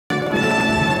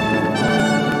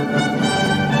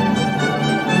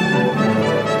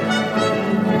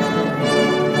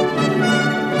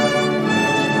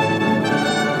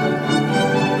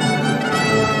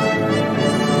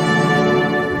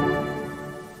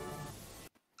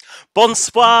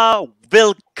Bonsoir,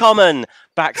 willkommen.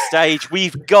 Backstage,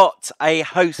 we've got a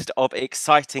host of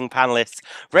exciting panelists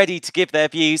ready to give their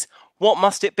views. What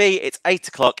must it be? It's 8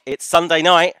 o'clock. It's Sunday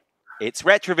night. It's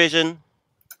Retrovision.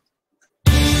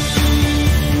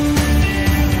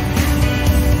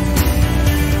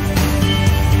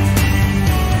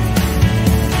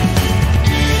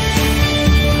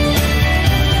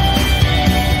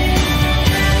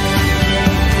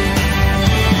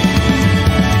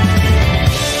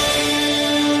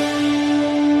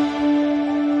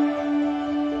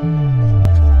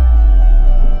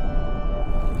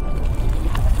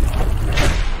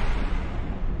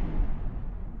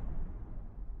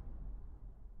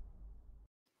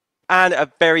 And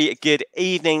a very good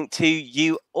evening to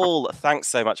you all. Thanks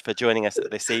so much for joining us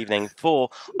this evening for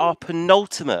our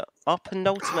penultimate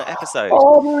episode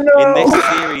in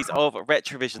this series of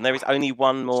Retrovision. There is only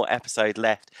one more episode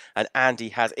left, and Andy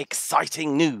has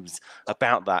exciting news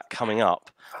about that coming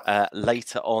up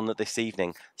later on this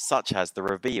evening, such as the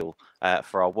reveal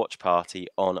for our watch party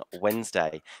on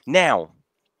Wednesday. Now,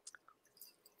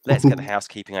 let's get the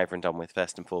housekeeping over and done with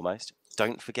first and foremost.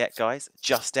 Don't forget, guys,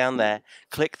 just down there,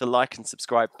 click the like and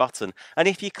subscribe button. And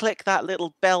if you click that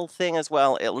little bell thing as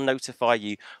well, it'll notify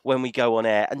you when we go on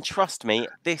air. And trust me,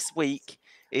 this week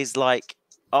is like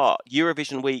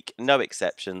Eurovision week, no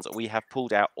exceptions. We have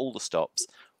pulled out all the stops.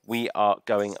 We are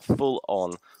going full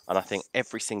on. And I think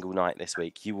every single night this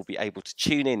week, you will be able to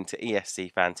tune in to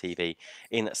ESC Fan TV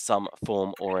in some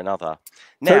form or another.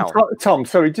 Now, so, Tom,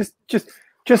 sorry, just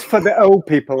for the old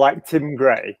people like Tim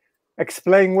Gray,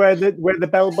 explain where the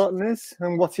bell button is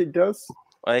and what it does.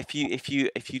 Well, if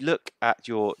you look at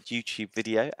your YouTube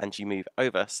video and you move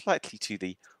over slightly to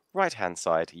the right-hand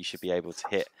side, you should be able to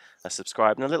hit a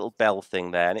subscribe and a little bell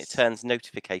thing there, and it turns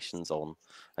notifications on,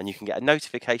 and you can get a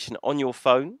notification on your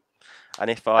phone.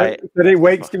 And but it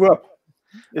wakes you up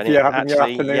if you're having your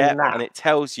afternoon nap, and it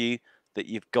tells you that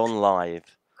you've gone live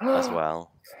as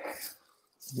well.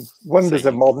 Wonders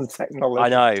of modern technology. I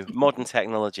know, modern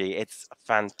technology. It's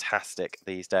fantastic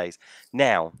these days.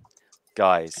 Now,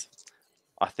 guys,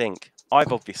 I think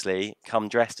I've obviously come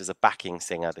dressed as a backing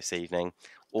singer this evening,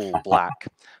 all black,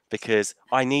 because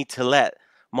I need to let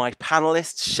my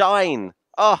panelists shine.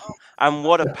 Oh, and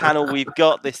what a panel we've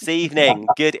got this evening.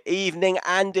 Good evening,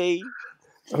 Andy.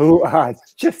 Oh,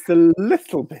 just a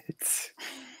little bit.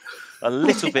 A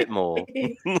little bit more.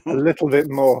 A little bit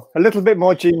more. A little bit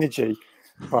more Gina G.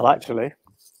 Well, actually, a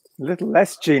little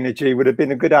less Gina G would have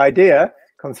been a good idea,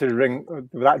 considering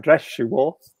that dress she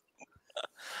wore.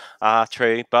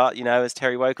 True. But, you know, as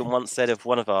Terry Wogan once said of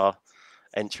one of our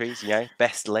entries, you know,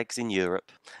 best legs in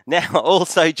Europe. Now,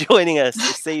 also joining us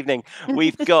this evening,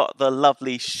 we've got the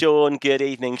lovely Sean. Good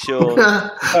evening, Sean.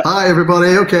 Hi,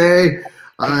 everybody. Okay.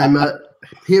 I'm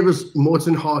here as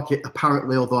Morten Harket,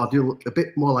 apparently, although I do look a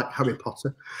bit more like Harry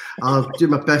Potter. I'll do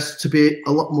my best to be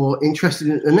a lot more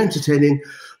interesting and entertaining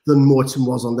than Morten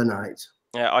was on the night.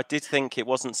 Yeah, I did think it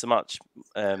wasn't so much,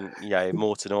 you know,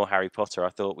 Morten or Harry Potter. I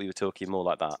thought we were talking more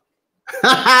like that.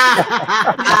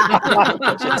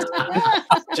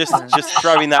 just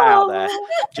throwing that out there.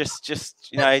 Just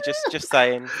you know, just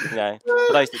saying. You know,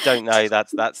 for those that don't know,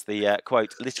 that's the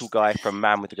quote, little guy from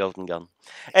Man with the Golden Gun.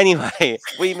 Anyway,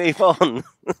 we move on.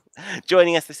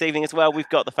 Joining us this evening as well, we've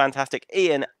got the fantastic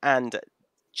Ian and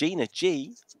Gina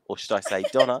G, or should I say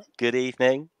Donna. Good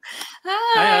evening.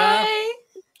 Hi.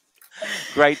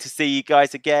 Great to see you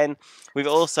guys again. We've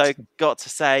also got to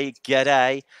say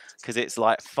g'day, because it's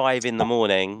like 5 in the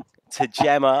morning, to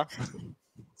Gemma.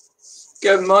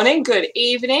 Good morning, good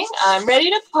evening. I'm ready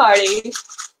to party.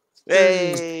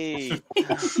 Hey!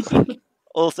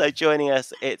 Also joining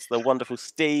us, it's the wonderful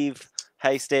Steve.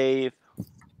 Hey, Steve.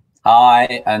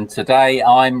 Hi, and today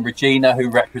I'm Regina,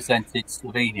 who represented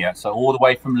Slovenia, so all the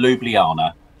way from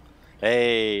Ljubljana.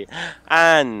 Hey,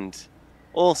 and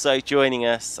also joining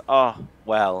us,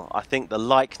 well, I think the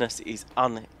likeness is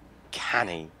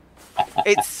uncanny.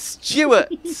 It's Stuart.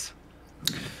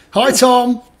 Hi,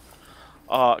 Tom.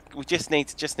 We just need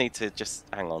to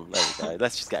hang on. There we go.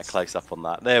 Let's just get a close up on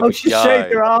that. There we go. She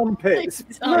shaved her armpits.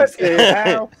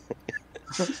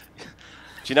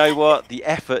 Do you know what? The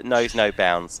effort knows no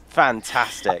bounds.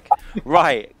 Fantastic.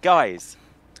 Right, guys,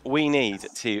 we need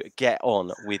to get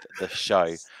on with the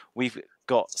show. We've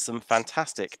got some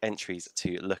fantastic entries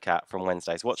to look at from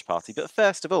Wednesday's watch party. But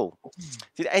first of all,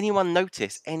 did anyone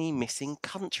notice any missing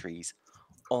countries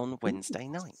on Wednesday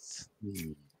night?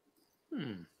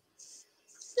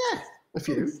 Yeah, a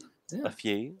few. Yeah. A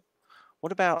few.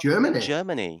 What about Germany?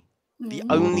 Germany. The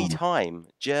only time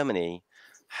Germany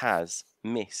has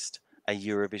missed a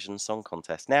Eurovision Song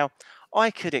Contest. Now,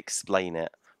 I could explain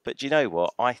it But do you know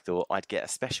what? I thought I'd get a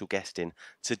special guest in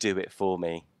to do it for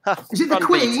me. Is it the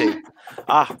Queen?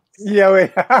 Yeah,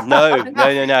 no.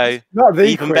 Not the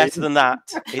Even Queen. better than that,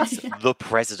 it's the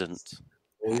President.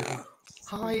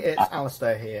 Hi, it's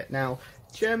Alistair here. Now,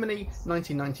 Germany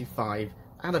 1995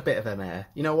 had a bit of a mare.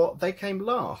 You know what? They came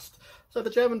last. So the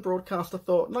German broadcaster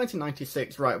thought,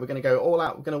 1996, right, we're going to go all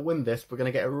out, we're going to win this, we're going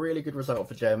to get a really good result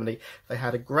for Germany. They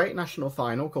had a great national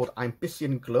final called Ein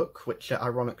bisschen Glück, which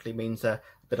ironically means a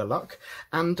bit of luck.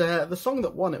 And the song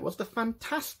that won it was the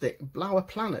fantastic Blaue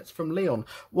Planets from Lyon,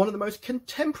 one of the most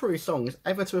contemporary songs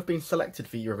ever to have been selected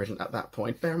for Eurovision at that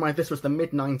point. Bear in mind, this was the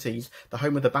mid-90s, the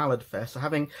home of the Ballad Fest, so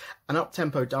having an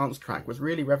up-tempo dance track was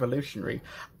really revolutionary.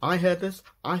 I heard this,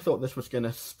 I thought this was going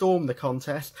to storm the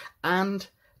contest, and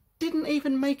didn't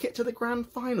even make it to the grand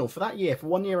final for that year. For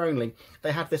 1 year only,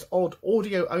 they had this odd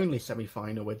audio-only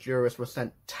semi-final where jurors were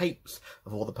sent tapes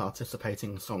of all the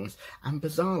participating songs, and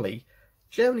bizarrely,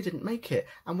 Germany didn't make it.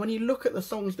 And when you look at the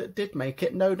songs that did make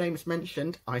it, no names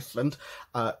mentioned, Iceland,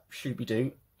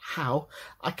 Shooby-Doo, How,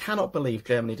 I cannot believe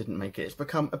Germany didn't make it. It's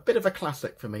become a bit of a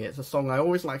classic for me. It's a song I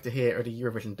always like to hear at a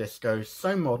Eurovision disco,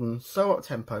 so modern, so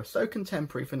up-tempo, so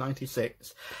contemporary for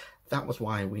 96. That was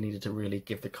why we needed to really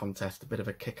give the contest a bit of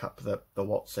a kick up the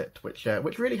what's it, which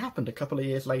really happened a couple of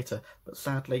years later, but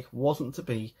sadly wasn't to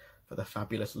be for the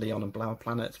fabulous Lyon and Blaue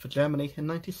Planets for Germany in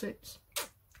 96.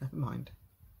 Never mind.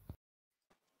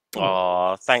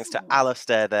 Oh, thanks to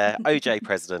Alistair there, OJ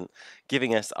President,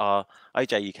 giving us our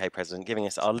OJ UK President, giving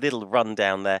us our little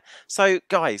rundown there. So,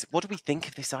 guys, what do we think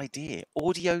of this idea?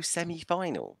 Audio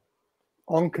semi-final.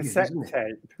 On cassette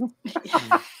tape.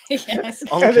 Yes.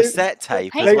 On cassette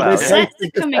tape as well. Cassettes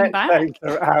are coming back.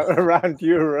 Out around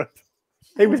Europe.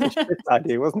 It was a shit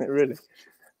idea, wasn't it, really?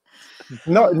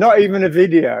 Not even a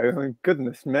video. I mean,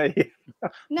 goodness me.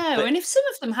 No, and if some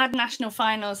of them had national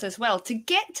finals as well, to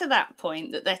get to that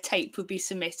point that their tape would be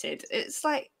submitted, it's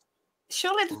like,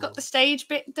 surely they've got the stage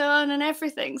bit done and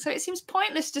everything. So it seems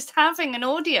pointless just having an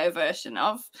audio version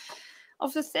of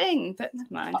the thing, but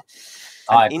never mind.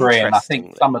 I agree, and I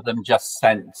think some of them just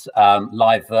sent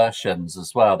live versions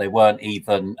as well. They weren't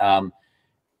even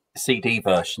CD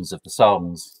versions of the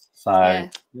songs. So, Yeah.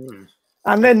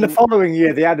 And then the following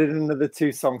year, they added another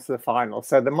 2 songs to the final.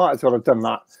 So they might as well have done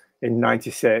that in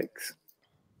 96.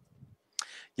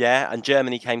 Yeah, and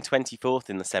Germany came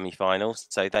 24th in the semi-finals,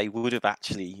 so they would have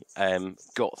actually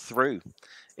got through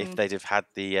if they'd have had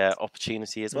the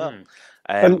opportunity as well.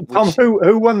 And Tom,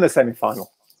 who won the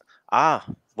semi-final?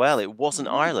 Well, it wasn't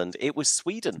Ireland. It was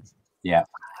Sweden. Yeah.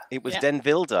 It was Den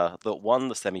Vilda that won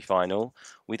the semi-final,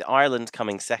 with Ireland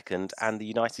coming second and the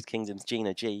United Kingdom's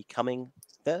Gina G coming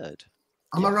third.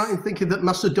 Am I right in thinking that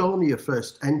Macedonia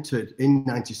first entered in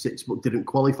 96 but didn't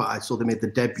qualify, so they made the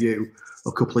debut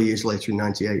a couple of years later in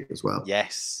 98 as well?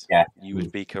 Yes. Yeah. You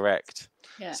would be correct.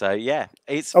 Yeah. So yeah,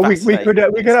 it's we could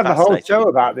have a whole show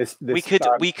about this. We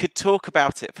could talk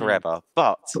about it forever,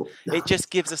 but it just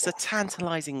gives us a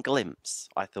tantalizing glimpse.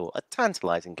 I thought a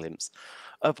tantalizing glimpse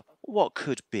of what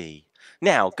could be.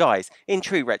 Now, guys, in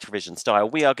true Retrovision style,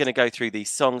 we are going to go through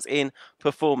these songs in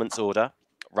performance order.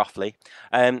 Roughly,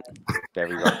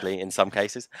 very roughly in some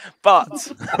cases, but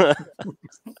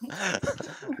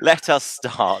let us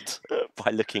start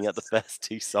by looking at the first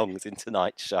 2 songs in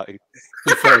tonight's show.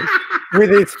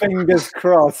 With his fingers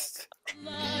crossed.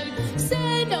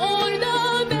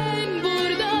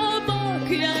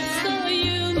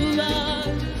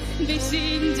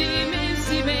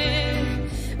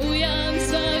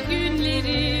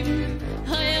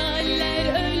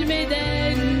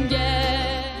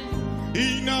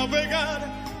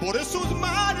 Por esos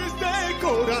mares de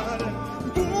coral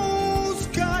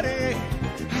buscaré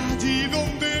allí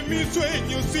donde mis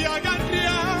sueños se hagan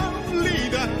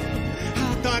realidad,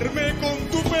 atarme con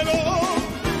tu pelo.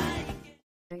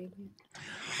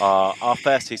 Our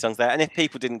first 2 songs there, and if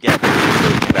people didn't get what we were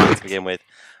talking about to begin with,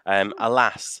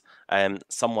 alas,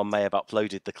 someone may have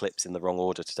uploaded the clips in the wrong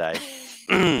order today.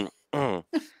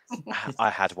 I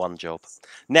had one job.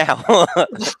 Now,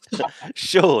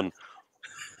 Sean,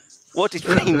 what did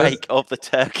we make of the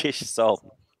Turkish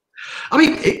song? I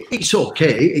mean, it's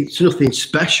okay. It's nothing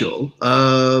special.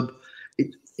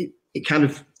 It kind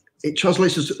of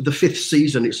translates as the 5th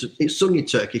season. It's sung in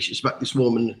Turkish. It's about this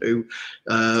woman who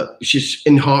she's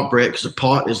in heartbreak because her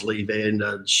partner's leaving,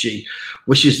 and she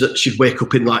wishes that she'd wake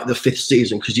up in like the 5th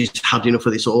season because she's had enough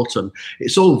of this autumn.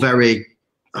 It's all very,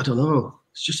 I don't know.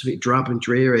 It's just a bit drab and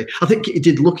dreary. I think it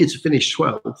did lucky to finish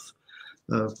 12th.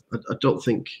 I don't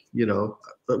think, you know,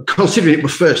 considering it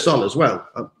was first on as well,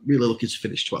 I'm really lucky to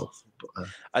finish 12th. But,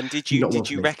 and did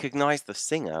you recognise the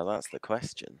singer? That's the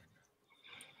question.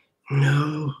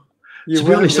 No. To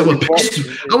be honest, I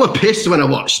was pissed when I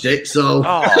watched it. So.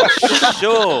 Oh,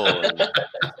 Sean.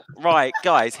 Right,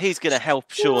 guys, who's going to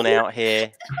help Sean out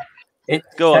here?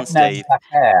 Go on, Steve.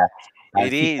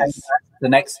 It is. The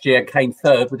next year came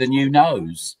third with a new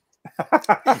nose.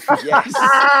 Yes.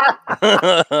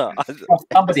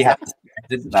 Somebody had to,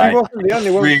 didn't they? She wasn't the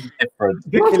only one. Really different.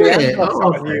 Vicky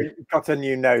got a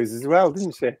new nose as well,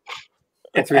 didn't she?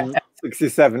 Between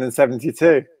 67 and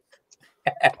 72.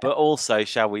 But also,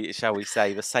 shall we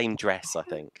say, the same dress, I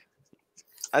think.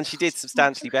 And she did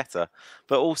substantially better.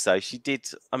 But also, she did,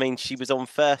 I mean, she was on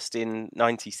first in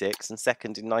 96 and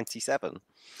second in 97.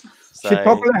 So... She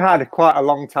probably had quite a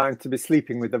long time to be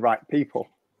sleeping with the right people.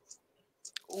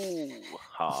 Ooh,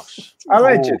 harsh.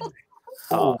 Allegedly.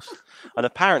 Harsh. And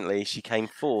apparently, she came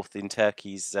fourth in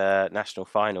Turkey's national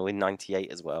final in 98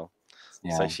 as well.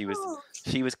 Yeah. So she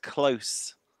was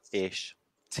close-ish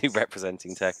to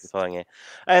representing Turkey the following year.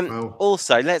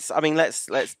 Also, let's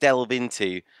delve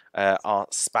into our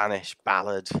Spanish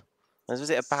ballad. Was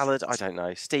it a ballad? I don't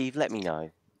know. Steve, let me know.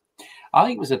 I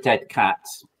think it was a dead cat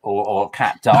or a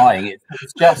cat dying. It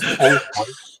was just awful.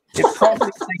 It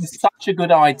probably seems such a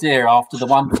good idea after the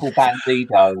wonderful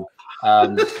Bandido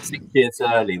 6 years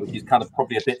early, which is kind of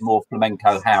probably a bit more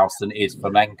flamenco house than it is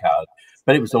flamenco.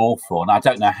 But it was awful, and I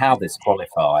don't know how this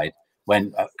qualified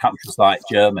when countries like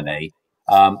Germany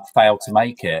failed to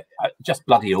make it. Just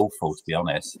bloody awful, to be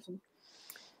honest.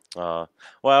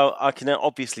 Well, I can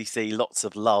obviously see lots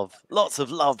of love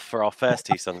for our first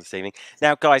two songs this evening.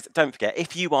 Now, guys, don't forget,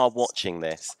 if you are watching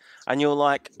this and you're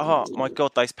like, oh my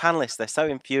God, those panelists, they're so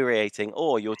infuriating,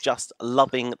 or you're just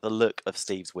loving the look of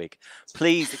Steve's wig,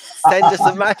 please send us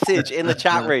a message in the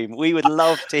chat room. We would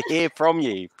love to hear from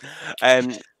you.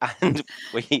 And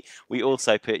we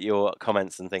also put your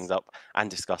comments and things up and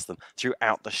discuss them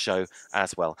throughout the show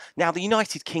as well. Now, the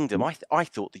United Kingdom, I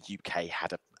thought the UK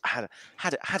had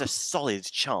a solid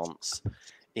chance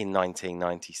in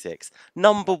 1996.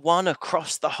 Number one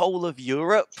across the whole of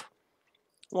Europe.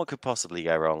 What could possibly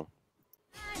go wrong?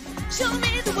 Show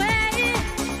me the way,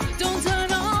 don't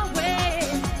turn away.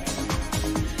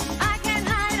 I can't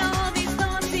hide all these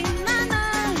thoughts in my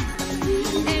mind.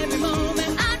 Every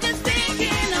moment I'm just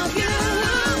thinking of you.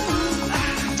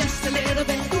 Just a little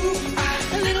bit more.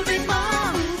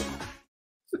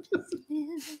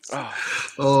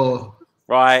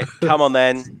 Right, come on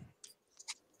then.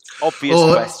 Obvious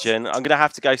question. I'm gonna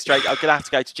have to go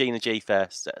to Gina G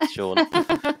first, Sean,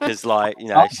 because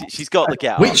she's got the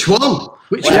get. Which one?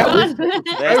 Which one?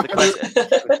 There's the question.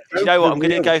 You know what? I'm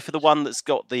gonna go for the one that's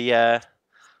got the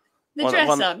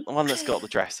one that's got the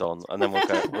dress on, and then we'll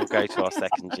go to our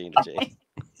second Gina G.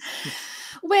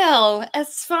 Well,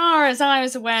 as far as I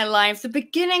was aware live, the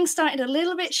beginning started a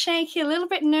little bit shaky, a little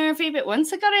bit nervy, but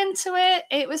once I got into it,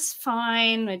 it was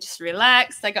fine. I just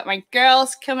relaxed. I got my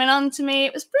girls coming on to me.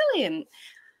 It was brilliant.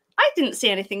 I didn't see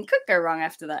anything could go wrong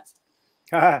after that.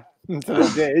 Until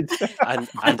it did.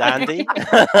 And Andy?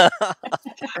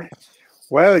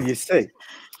 Well, you see,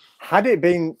 had it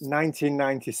been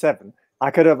 1997,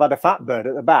 I could have had a fat bird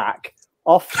at the back,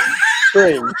 off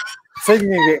screen,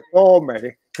 singing it for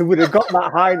me, who would have got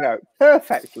that high note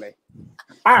perfectly.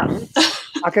 And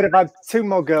I could have had two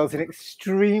more girls in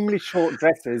extremely short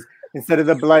dresses instead of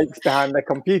the blokes behind their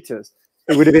computers.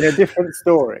 It would have been a different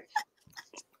story.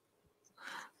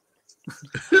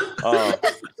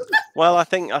 Well, I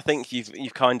think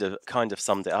you've kind of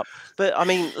summed it up. But I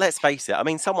mean, let's face it. I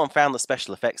mean, someone found the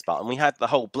special effects button. We had the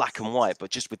whole black and white, but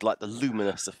just with like the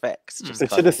luminous effects. They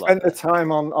should have spent the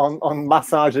time on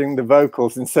massaging the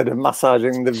vocals instead of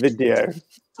massaging the video.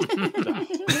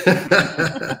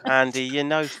 Andy, you're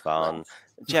no fun.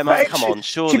 Gemma, come on,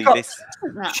 surely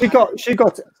she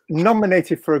got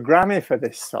nominated for a Grammy for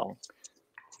this song.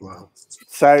 Wow.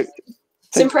 So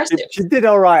it's impressive. She did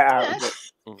all right out of it.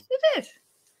 She did.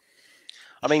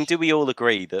 I mean, do we all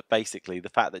agree that basically the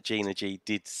fact that Gina G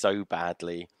did so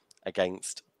badly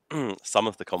against some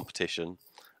of the competition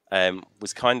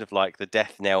was kind of like the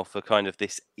death knell for kind of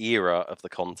this era of the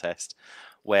contest,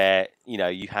 where, you know,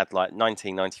 you had like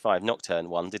 1995 Nocturne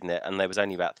won, didn't it? And there was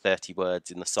only about 30 words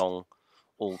in the song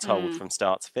all told from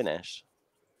start to finish.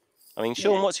 I mean,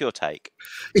 Sean, what's your take?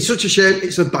 It's such a shame.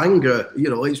 It's a banger.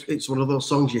 You know, it's one of those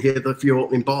songs you hear the few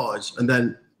opening bars, and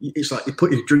then it's like you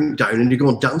put your drink down and you go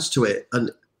and dance to it.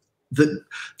 And the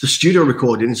studio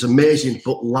recording is amazing,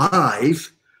 but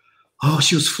live,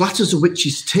 she was flat as a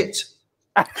witch's tit.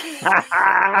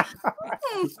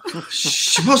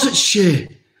 Wasn't she?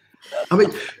 I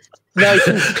mean, no,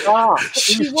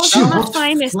 she wasn't the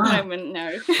finest moment.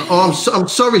 No. I'm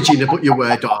sorry, Gina, but you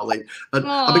were, darling. And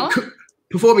I mean,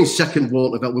 performing second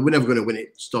won't have. We were never going to win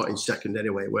it starting second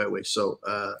anyway, were we? So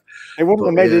it wouldn't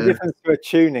have made a difference to a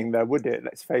tuning, though, would it?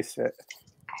 Let's face it.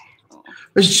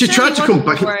 She tried to come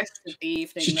back.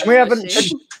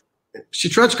 She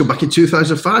tried to come back in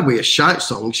 2005 with a shite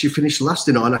song. She finished last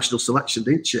in our national selection,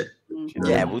 didn't she?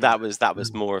 Yeah, well, that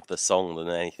was more of the song than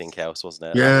anything else,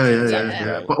 wasn't it?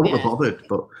 Yeah. But I wouldn't have bothered.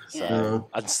 But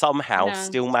and somehow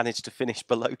still managed to finish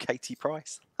below Katie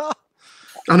Price.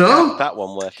 I know that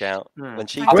one work out when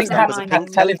she. I think that was a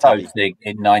televoting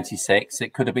in '96.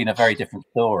 It could have been a very different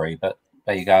story, but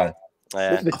there you go.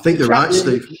 I think they're right,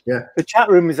 Steve. Yeah. The chat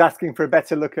room is asking for a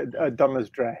better look at Donna's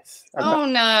dress. Oh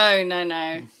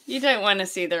no! You don't want to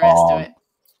see the rest of it.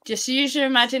 Just use your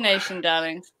imagination,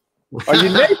 darling. Are you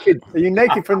naked? Are you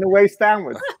naked from the waist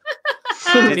downwards?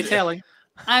 Be telling.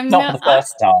 I'm not the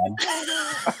first time.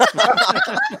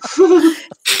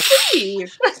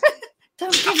 Steve,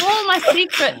 don't give all my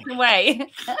secrets away.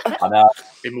 I know.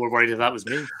 Be more worried if that was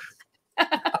me. Do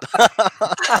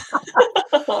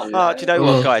you know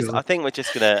what, guys? I think we're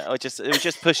just gonna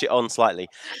just push it on slightly.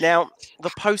 Now,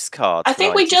 the postcard. I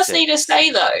think we just need to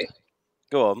say though.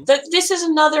 Go on. That this is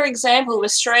another example of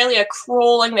Australia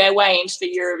crawling their way into the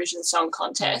Eurovision Song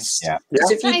Contest. Yeah.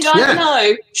 Because if you don't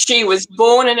know, she was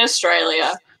born in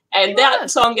Australia, and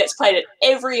that song gets played at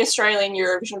every Australian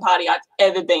Eurovision party I've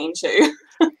ever been to.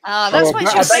 That's why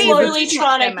she's slowly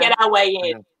trying to get our way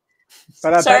in.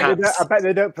 But I bet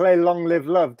they don't play "Long Live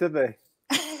Love," do they?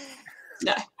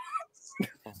 No.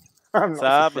 So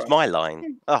that was my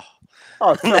line. Oh,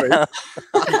 sorry.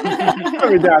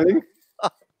 Sorry, darling.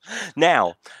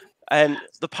 Now,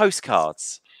 the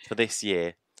postcards for this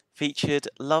year featured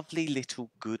lovely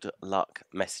little good luck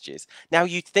messages. Now,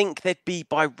 you'd think they'd be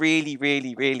by really,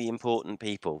 really, really important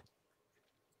people.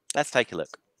 Let's take a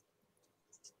look.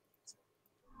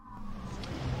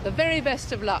 The very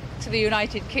best of luck to the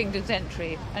United Kingdom's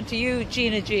entry, and to you,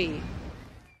 Gina G.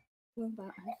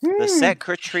 The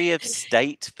Secretary of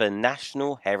State for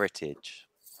National Heritage.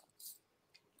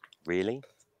 Really?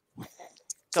 Is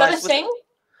that a thing?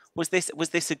 Was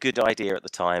this a good idea at the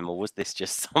time, or was this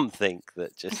just something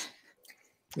that just...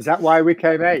 Is that why we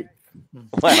came 8th?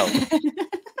 Well,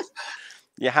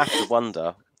 you have to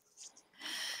wonder.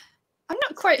 I'm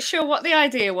not quite sure what the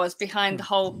idea was behind the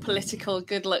whole political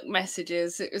good luck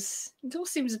messages. It all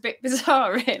seems a bit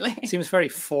bizarre, really. It seems very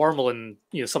formal, and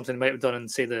something they might have done in,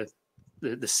 say, the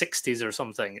 60s or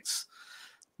something. It's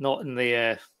not in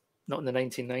the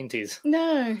 1990s.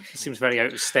 No, it seems very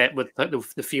out of step with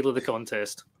the feel of the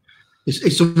contest.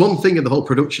 It's the one thing in the whole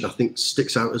production I think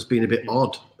sticks out as being a bit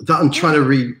odd. That I'm trying to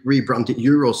rebrand it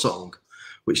Eurosong,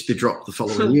 which they dropped the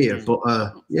following year. But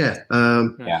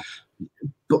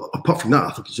But apart from that,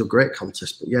 I think it's a great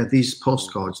contest. But yeah, these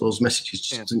postcards, those messages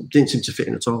just didn't seem to fit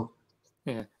in at all.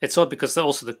 Yeah, it's odd because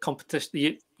also the competition,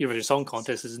 the Eurovision Song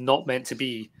Contest, is not meant to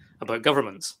be about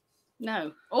governments.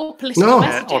 No, or political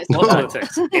messages. Or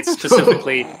politics. It's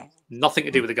specifically nothing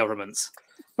to do with the governments.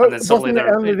 But and then wasn't it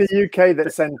only the UK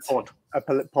that sent a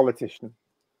politician?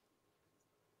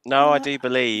 No, I do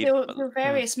believe. There were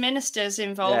various ministers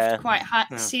involved, quite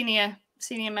senior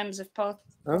members of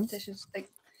politicians.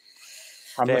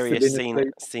 Various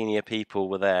senior people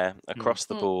were there across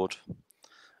the board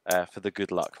for the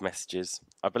good luck messages.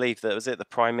 I believe that was it. The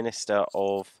Prime Minister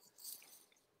of,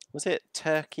 was it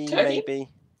Turkey? Maybe.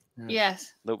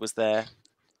 Yes. That was there.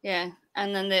 Yeah,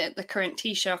 and then the current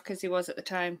Taoiseach, as he was at the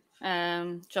time,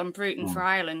 John Bruton for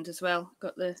Ireland as well,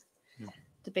 got the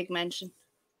big mention.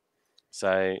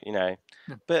 So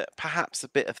but perhaps a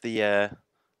bit of the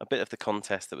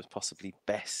contest that was possibly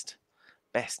best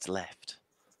left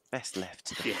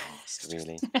to the past,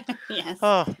 really. Yes.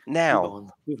 Oh, now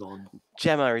Move on.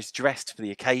 Gemma is dressed for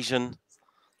the occasion.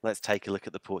 Let's take a look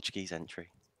at the Portuguese entry.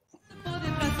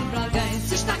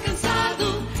 Se está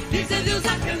cansado, diz adeus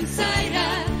à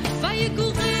canseira. Vai a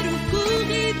correr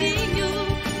corridinho,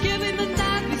 que é bem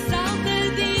mandado e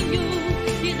saltadinho.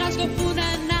 E rasga o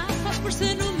funaná, faz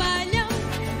por-se no malhão,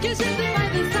 que a gente vai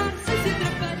dançar sem se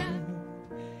atrapalhar.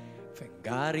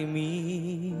 Fengari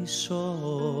mi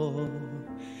so,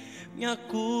 minha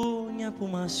cunha pu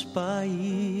mas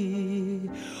pai,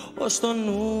 oston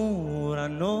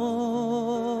urano,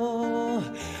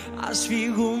 as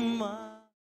figuma.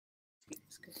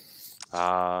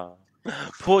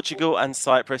 Portugal and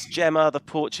Cyprus. Gemma, the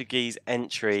Portuguese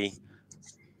entry.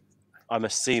 I'm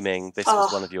assuming this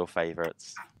was one of your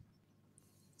favourites.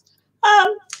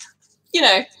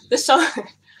 The song.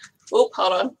 Oh,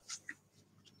 hold on.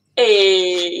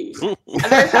 Hey, I'm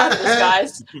very proud of this,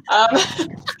 guys.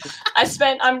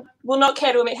 I will not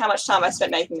care to admit how much time I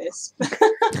spent making this.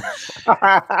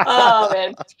 Oh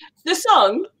man, the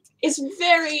song is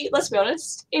very, let's be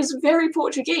honest, is very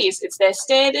Portuguese. It's their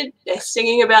standard. They're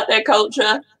singing about their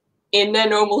culture in their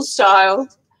normal style.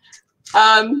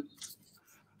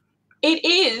 It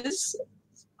is,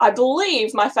 I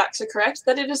believe my facts are correct,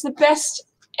 that it is the best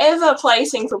ever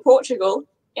placing for Portugal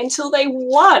until they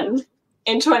won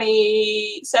in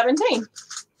 2017,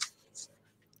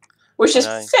 which is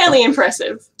fairly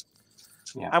impressive.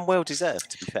 Yeah. And well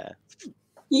deserved, to be fair.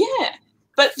 Yeah.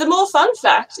 But the more fun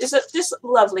fact is that this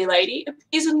lovely lady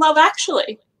is in Love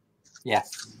Actually. Yeah.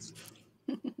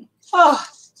 Oh,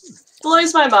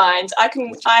 blows my mind. I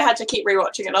had to keep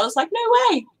rewatching it. I was like, no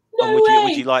way. No way.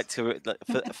 Would you like to,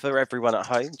 for everyone at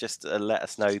home, just let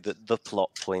us know the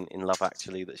plot point in Love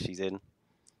Actually that she's in?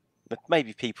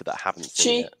 Maybe people that haven't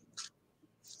seen it.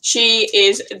 She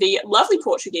is the lovely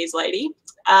Portuguese lady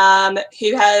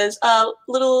who has a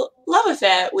little love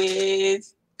affair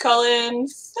with Colin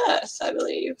Firth, I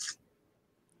believe.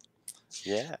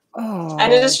 Yeah. Oh.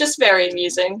 And it is just very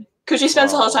amusing because she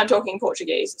spends the whole time talking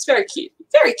Portuguese. It's very cute.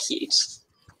 Very cute.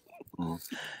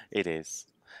 It is.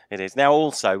 It is. Now,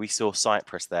 also, we saw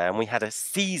Cyprus there, and we had a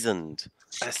seasoned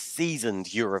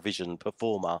Eurovision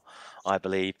performer, I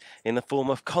believe, in the form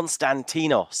of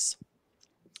Konstantinos.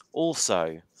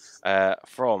 Also,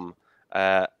 from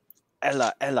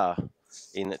Ella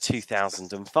in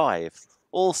 2005.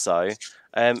 Also,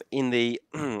 in the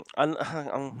can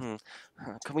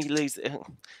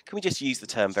we just use the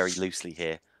term very loosely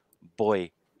here?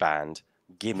 Boy band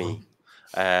Gimme.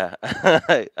 That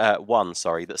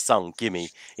sung Gimme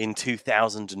in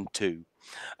 2002.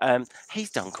 He's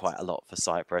done quite a lot for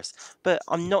Cyprus, but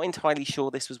I'm not entirely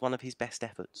sure this was one of his best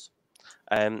efforts.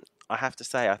 I have to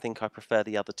say, I think I prefer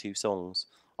the other two songs.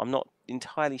 I'm not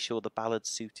entirely sure the ballad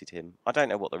suited him. I don't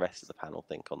know what the rest of the panel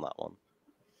think on that one.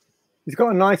 He's got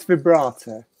a nice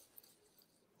vibrato.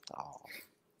 Oh,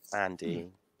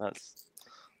 Andy, that's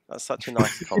such a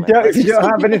nice comment. If you don't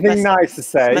have anything nice to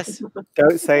say,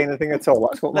 don't say anything at all.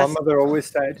 That's what my mother always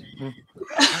said.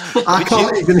 I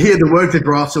can't even hear the word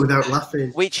vibrato without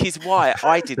laughing. Which is why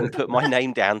I didn't put my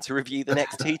name down to review the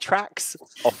next two tracks.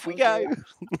 Off we go.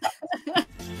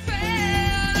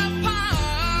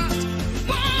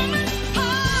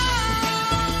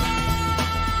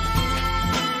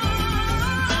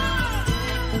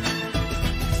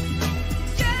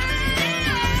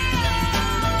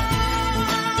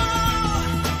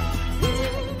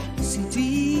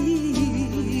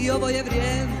 Ovo je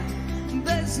vrijeme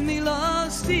bez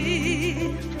milosti.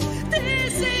 Ti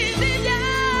si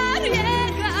divlja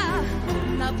rijeka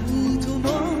na putu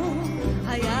mom,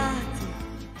 a ja ti.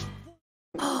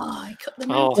 Oh, I cut the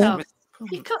note off.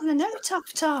 You cut the note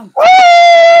off, Tom.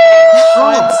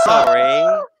 I'm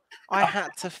sorry. I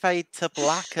had to fade to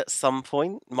black at some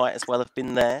point. Might as well have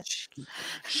been there.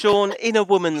 Sean, In a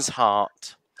Woman's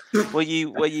Heart. Were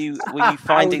you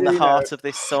finding the heart of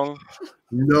this song?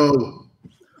 No.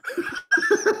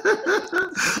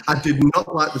 I did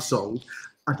not like the song.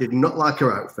 I did not like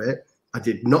her outfit. I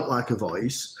did not like her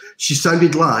voice. She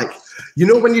sounded like, you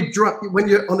know, when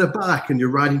you're on a bike and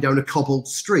you're riding down a cobbled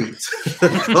street. You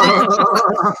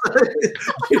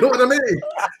know what I mean?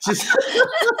 She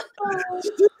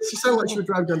sounded like she was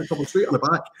driving down a cobbled street on a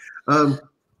bike.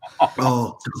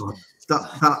 Oh God,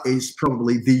 that is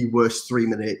probably the worst 3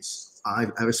 minutes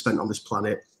I've ever spent on this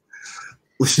planet.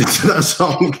 Listening to that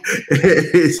song,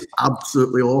 it is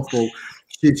absolutely awful.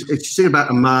 She's singing about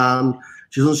a man.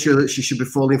 She's unsure that she should be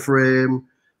falling for him.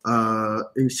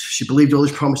 She believed all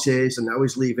his promises, and now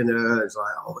he's leaving her. It's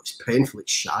like, oh, it's painful.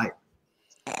 It's shite.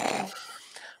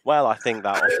 Well, I think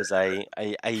that offers a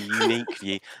unique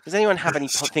view. Does anyone have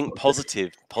anything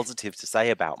positive to say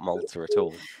about Malta at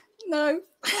all? No.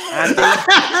 Andy?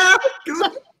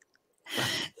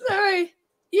 Sorry.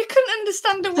 You couldn't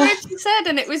understand a word she said,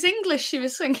 and it was English she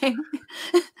was singing.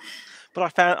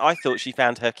 But I thought she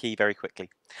found her key very quickly.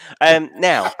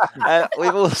 Now,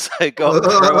 we've also got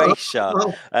Croatia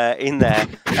in there.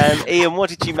 Ian, what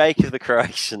did you make of the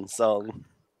Croatian song?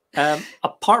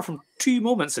 Apart from 2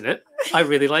 moments in it, I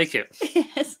really like it.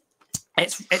 Yes.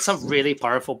 It's a really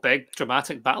powerful, big,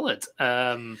 dramatic ballad.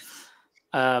 And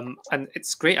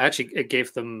it's great. Actually, it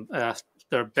gave them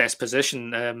their best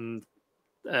position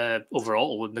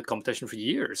overall in the competition for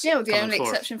years. Yeah, well, the only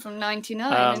exception from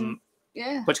 99.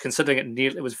 Yeah. Which, considering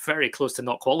it was very close to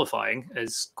not qualifying,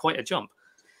 is quite a jump.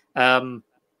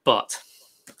 But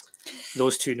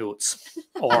those 2 notes,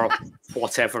 or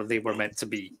whatever they were meant to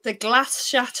be. The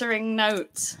glass-shattering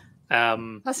notes.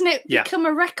 Hasn't it become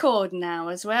a record now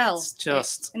as well? It's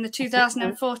just... In the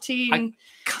 2014 I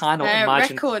cannot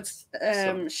imagine records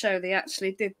show, they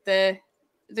actually did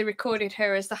they recorded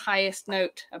her as the highest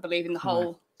note, I believe, in the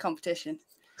whole competition.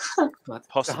 The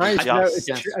Possibly highest note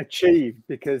just. achieved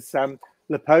because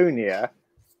Laponia,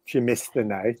 she missed the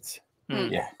note.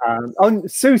 Yeah.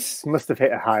 Seuss must have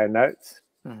hit a higher note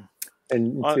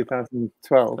in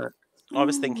 2012. I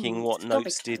was thinking, what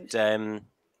notes did Greta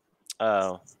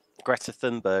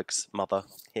Thunberg's mother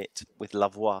hit with La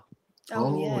Voix?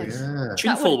 That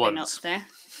Tuneful would have been ones. up there.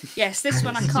 Yes, this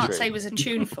one I can't say was a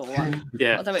tuneful one.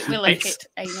 Yeah, although it will have hit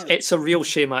a note. It's a real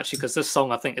shame actually, because this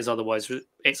song I think is otherwise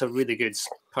it's a really good,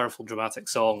 powerful, dramatic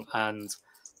song, and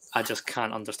I just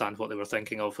can't understand what they were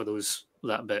thinking of for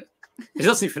that bit. It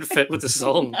doesn't even fit with the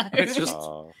song. No. It's just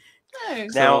No.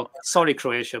 Now, sorry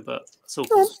Croatia, but so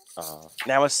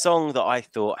now a song that I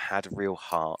thought had real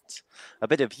heart, a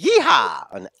bit of yeehaw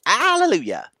and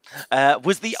hallelujah,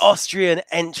 was the Austrian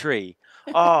entry.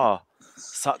 Oh,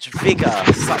 such vigor,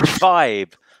 such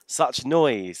vibe, such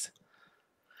noise.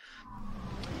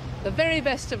 The very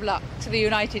best of luck to the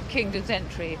United Kingdom's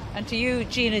entry, and to you,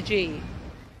 Gina G.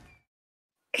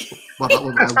 Well, that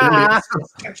would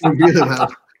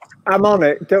be I'm on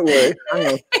it, don't worry. Hang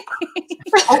on.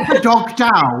 Put the dog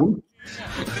down.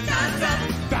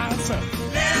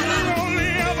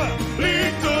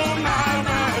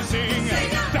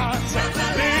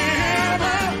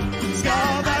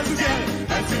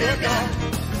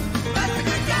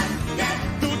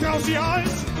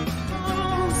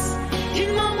 Il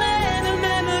m'emmène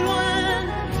même loin,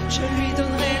 je lui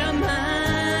donnerai la main.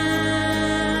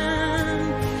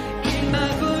 Il m'a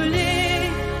volé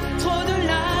trop de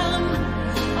larmes,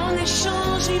 en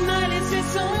échange il m'a laissé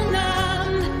son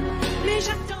âme. Mais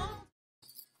j'attends.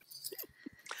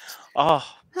 Oh,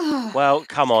 well,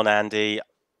 come on, Andy.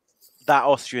 That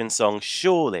Austrian song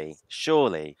surely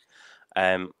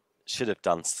should have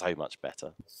done so much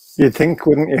better. You'd think,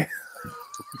 wouldn't you?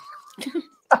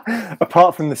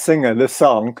 Apart from the singer, the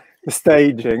song, the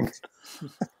staging,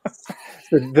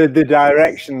 the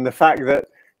direction, the fact that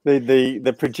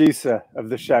the producer of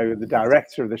the show, the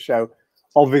director of the show,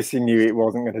 obviously knew it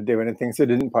wasn't going to do anything, so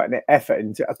didn't put any effort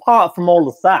into it. Apart from all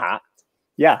of that,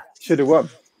 yeah, should have won.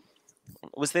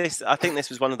 Was this? I think this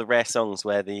was one of the rare songs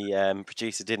where the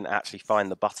producer didn't actually find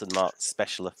the button marked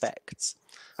special effects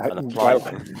and apply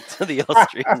them to the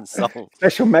Austrian song.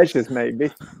 Special measures,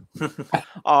 maybe.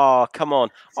 Oh, come on.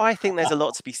 I think there's a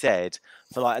lot to be said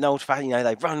for like an old fan,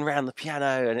 they run around the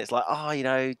piano and it's like,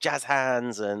 jazz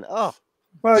hands and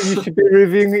Well, you should be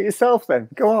reviewing it yourself then.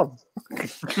 Go on.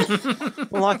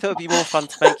 Well, I thought it'd be more fun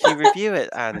to make you review it,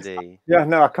 Andy. Yeah,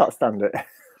 no, I can't stand it.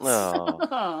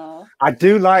 Oh. I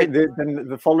do like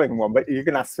the following one, but you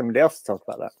can ask somebody else to talk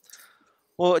about that.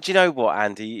 Well, do you know what,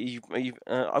 Andy?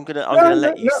 I'm gonna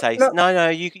let you say. No,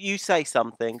 you say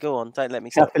something. Go on. Don't let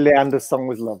me say. Kathy Leander's song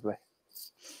was lovely.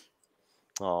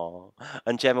 Oh,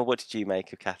 and Gemma, what did you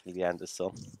make of Kathy Leander's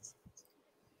song?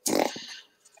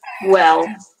 Well,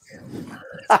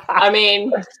 I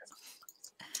mean,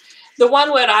 the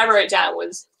one word I wrote down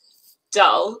was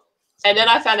dull, and then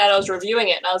I found out I was reviewing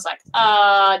it, and I was like,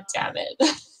 damn it.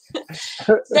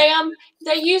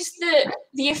 They used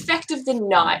the effect of the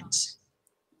night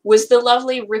was the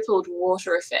lovely rippled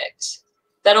water effect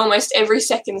that almost every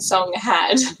second song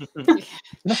had. And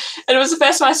it was the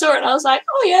first time I saw it, and I was like,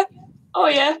 oh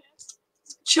yeah,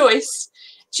 choice.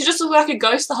 She just looked like a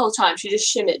ghost the whole time. She just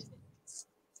shimmered.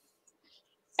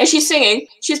 And she's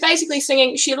basically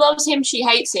singing, she loves him, she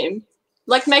hates him.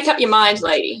 Like, make up your mind,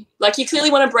 lady. Like, you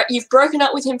clearly want to, you've broken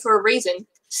up with him for a reason.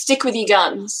 Stick with your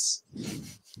guns.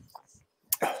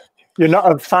 You're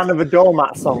not a fan of a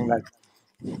doormat song, then?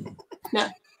 No.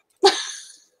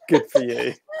 Good for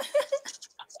you.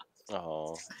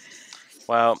 Oh,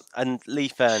 well, and Lee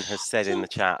Fern has said in the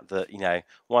chat that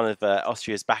one of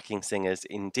Austria's backing singers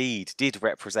indeed did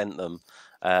represent them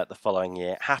the following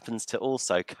year. Happens to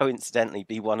also coincidentally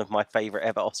be one of my favourite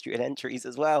ever Austrian entries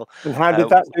as well. And how did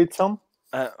that do, Tom?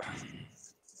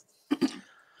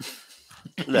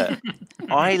 Look,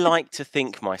 I like to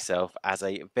think myself as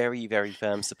a very, very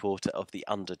firm supporter of the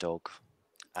underdog.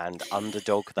 And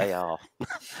underdog they are.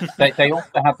 they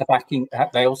also had the backing.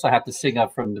 They also had the singer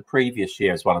from the previous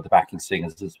year as one of the backing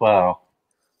singers as well.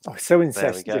 Oh, so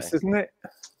incestuous, isn't it?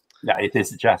 Yeah, it is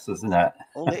just, isn't it?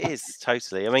 Well, it is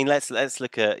totally. I mean, let's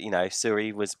look at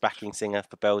Suri was backing singer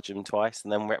for Belgium twice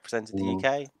and then represented the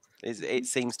UK. It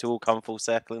seems to all come full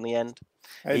circle in the end.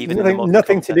 Even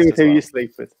nothing to do with who you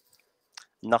sleep with.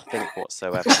 Nothing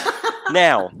whatsoever.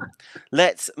 Now,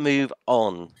 let's move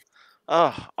on.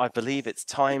 Oh, I believe it's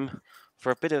time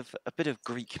for a bit of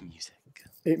Greek music.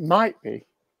 It might be.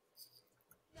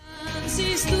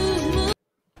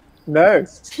 No,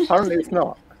 apparently it's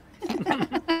not.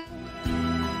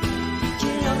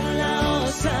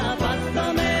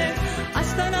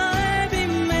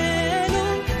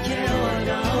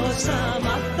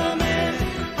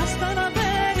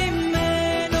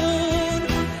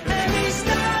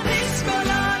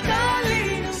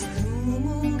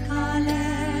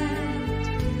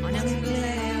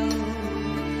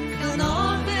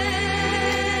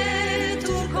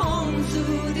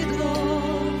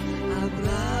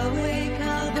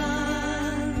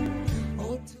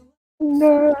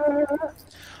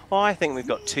 Well, I think we've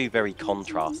got two very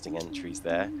contrasting entries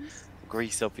there.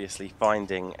 Greece obviously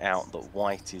finding out that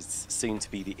white is soon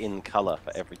to be the in colour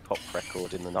for every pop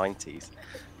record in the 90s.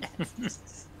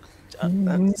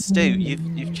 Stu,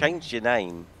 you've changed your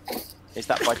name. Is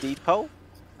that by deed poll?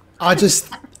 I just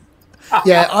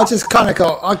kind of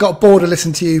got bored of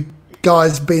listening to you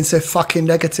guys being so fucking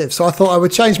negative, so I thought I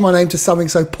would change my name to something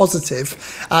so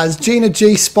positive as Gina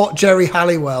G Spot Jerry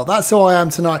Halliwell. That's who I am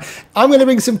tonight. I'm going to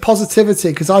bring some positivity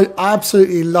because I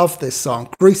absolutely love this song.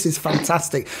 Greece is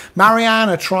fantastic.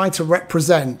 Mariana tried to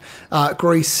represent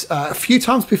Greece a few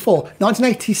times before.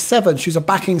 1987, she was a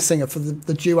backing singer for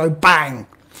the duo Bang,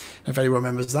 if anyone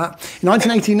remembers that. In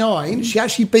 1989, she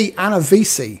actually beat Anna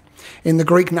Visi in the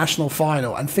Greek national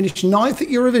final and finished 9th at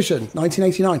Eurovision,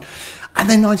 1989. And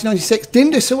then 1996,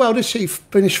 didn't do so well, did she?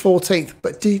 Finished 14th,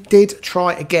 but did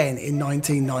try again in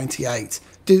 1998.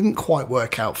 Didn't quite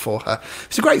work out for her.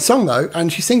 It's a great song, though,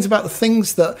 and she sings about the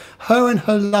things that her and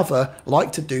her lover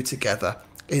like to do together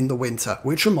in the winter,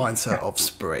 which reminds her of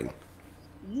spring.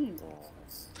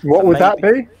 What would that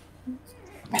be?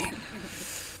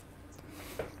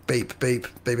 Beep, beep,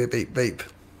 beep, beep, beep, beep.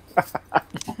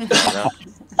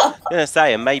 I'm going to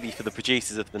say, and maybe for the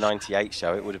producers of the 98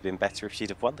 show, it would have been better if she'd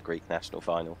have won the Greek national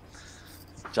final,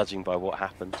 judging by what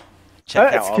happened.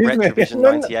 Check out our Retrovision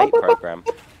 98 programme.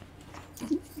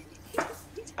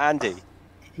 Andy.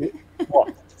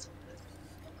 What?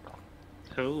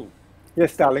 Oh.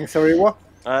 Yes, darling, sorry, what?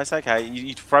 It's okay.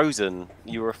 You'd frozen.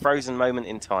 You were a frozen moment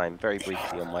in time, very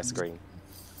briefly on my screen.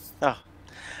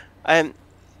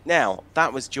 Now,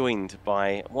 that was joined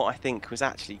by what I think was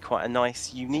actually quite a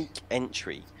nice, unique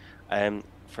entry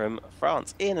from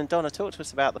France. Ian and Donna, talk to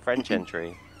us about the French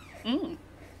entry. I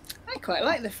quite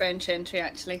like the French entry,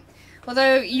 actually.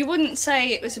 Although you wouldn't say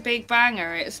it was a big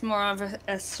banger, it's more of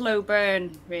a slow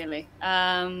burn, really.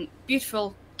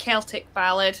 Beautiful Celtic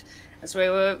ballad, as we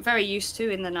were very used to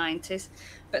in the 90s.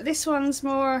 But this one's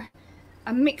more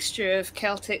a mixture of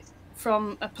Celtic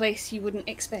from a place you wouldn't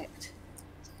expect.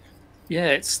 Yeah,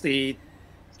 it's the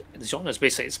genre is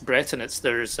basically it's Breton.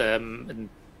 There's in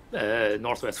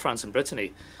northwest France and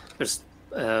Brittany. There's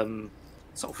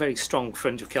sort of very strong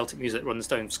fringe of Celtic music that runs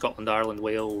down Scotland, Ireland,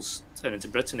 Wales, down into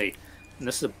Brittany, and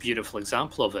this is a beautiful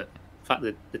example of it. In fact,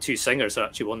 the two singers are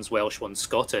actually one's Welsh, one's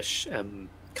Scottish.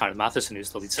 Karen Matheson, who's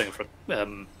the lead singer for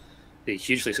the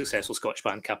hugely successful Scottish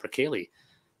band Capercaillie,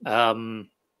 and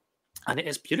it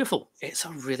is beautiful. It's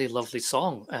a really lovely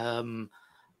song.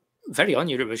 Very on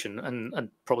Eurovision,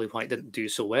 and probably why it didn't do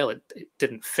so well. It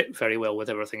didn't fit very well with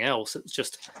everything else. It's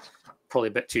just probably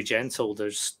a bit too gentle.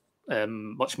 There's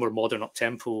much more modern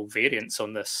up-tempo variants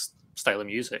on this style of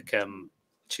music,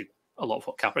 which a lot of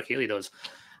what Capercaillie does.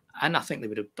 And I think they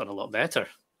would have done a lot better.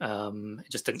 It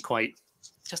just didn't quite...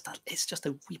 It's just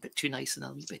a wee bit too nice and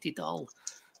a wee bit dull.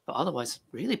 But otherwise,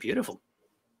 really beautiful.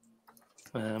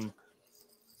 Do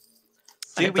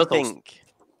we think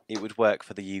it would work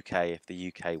for the UK if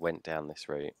the UK went down this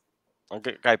route? I'll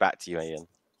go back to you, Ian.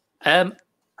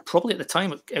 Probably at the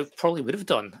time, it probably would have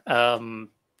done.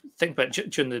 Think about it,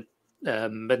 during the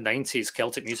mid-90s,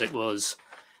 Celtic music was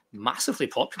massively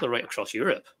popular right across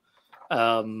Europe.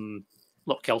 A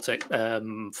lot of Celtic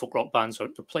folk rock bands are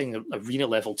playing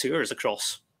arena-level tours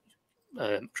across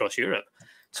Europe.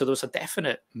 So there was a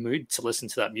definite mood to listen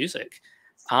to that music.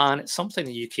 And it's something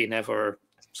the UK never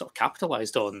sort of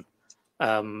capitalised on.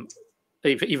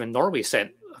 Even Norway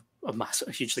sent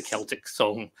a hugely Celtic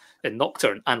song in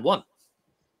Nocturne and won.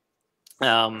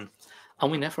 And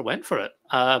we never went for it,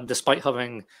 despite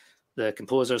having the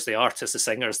composers, the artists, the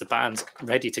singers, the bands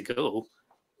ready to go.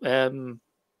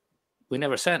 We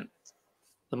never sent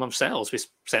them ourselves. We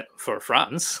sent them for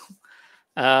France.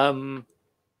 It would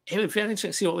be very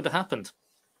interesting to see what would have happened.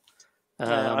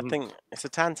 I think it's a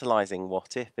tantalising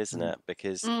what if, isn't it?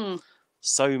 Because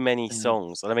so many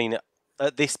songs. I mean,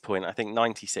 at this point, I think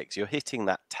 96, you're hitting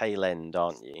that tail end,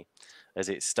 aren't you? As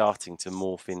it's starting to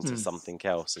morph into something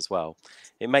else as well.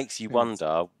 It makes you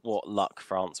wonder what luck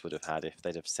France would have had if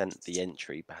they'd have sent the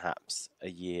entry perhaps a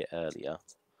year earlier.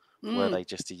 Were they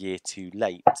just a year too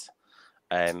late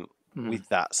with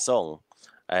that song?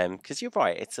 Because you're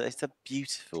right, it's a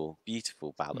beautiful,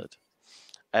 beautiful ballad.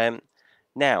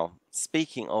 Now,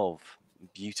 speaking of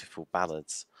beautiful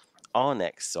ballads, our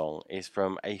next song is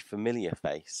from a familiar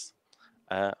face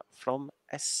from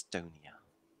Estonia.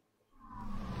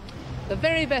 The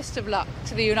very best of luck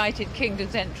to the United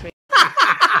Kingdom's entry.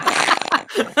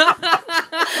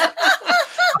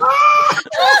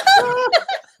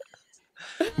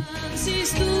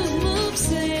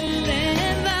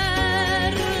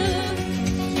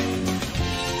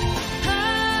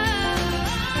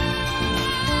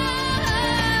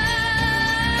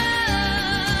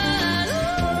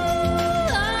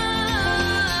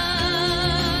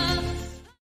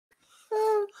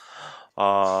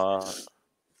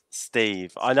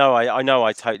 Steve. I know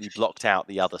I totally blocked out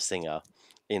the other singer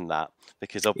in that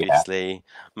because obviously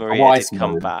Maria did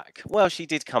come back. Well, she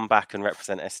did come back and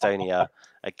represent Estonia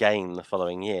again the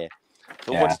following year.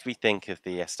 But what did we think of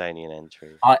the Estonian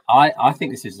entry? I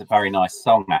think this is a very nice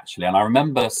song, actually. And I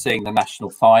remember seeing the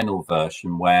national final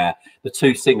version where the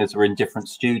two singers were in different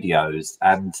studios.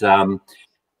 And,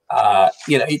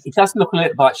 you know, it does look a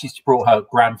little like she's brought her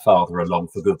grandfather along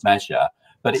for good measure.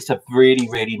 But it's a really,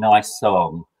 really nice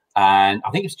song. And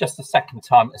I think it's just the second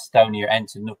time Estonia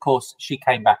entered. And, of course, she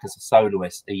came back as a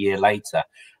soloist a year later.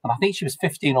 And I think she was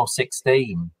 15 or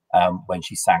 16 when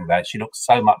she sang that. She looks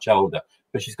so much older.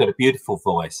 But she's got a beautiful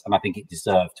voice, and I think it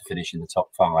deserved to finish in the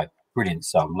top 5. Brilliant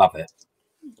song, love it.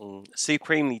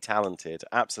 Supremely talented,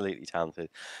 absolutely talented.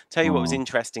 Tell you what was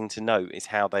interesting to note is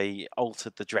how they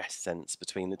altered the dress sense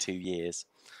between the 2 years.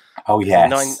 Oh,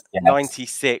 yes. In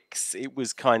 96, it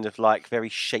was kind of like very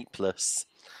shapeless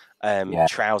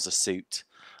trouser suit.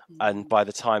 And by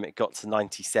the time it got to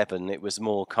 97, it was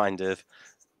more kind of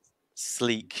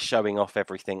sleek, showing off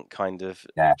everything kind of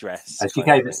dress. And she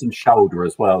gave it some shoulder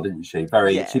as well, didn't she?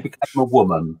 She became a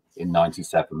woman in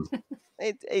 97.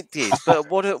 It did, but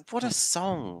what a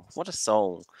song! What a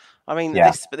song! I mean,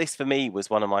 this for me was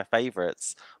one of my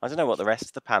favourites. I don't know what the rest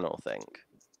of the panel think.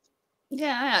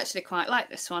 Yeah, I actually quite like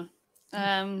this one.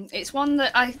 It's one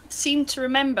that I seem to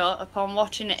remember upon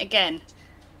watching it again.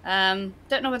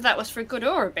 Don't know whether that was for a good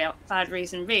or a bad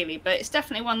reason, really, but it's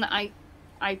definitely one that I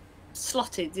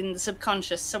slotted in the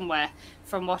subconscious somewhere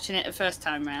from watching it the first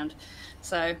time round.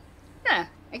 So, yeah,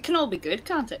 it can all be good,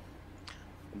 can't it?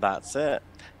 That's it.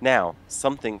 Now,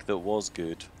 something that was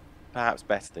good, perhaps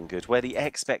better than good, where the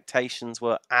expectations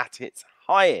were at its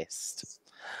highest,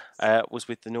 was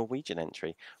with the Norwegian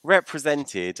entry,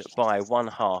 represented by one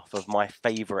half of my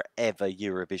favourite ever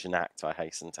Eurovision act, I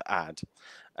hasten to add,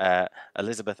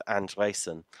 Elizabeth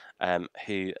Andreassen,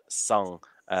 who sung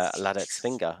Ladets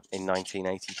Finger in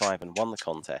 1985 and won the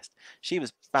contest. She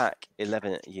was back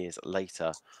 11 years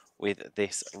later with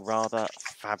this rather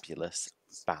fabulous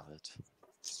ballad.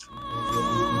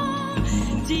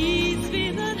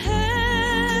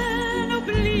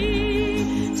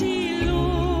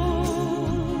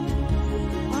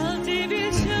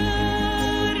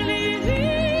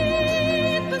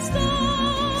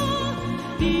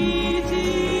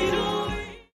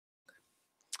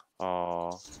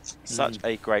 Oh, such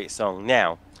a great song.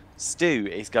 Now, Stu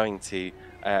is going to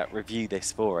review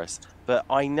this for us, but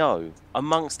I know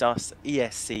amongst us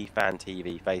ESC Fan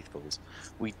TV faithfuls,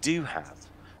 we do have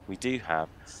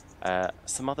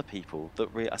some other people that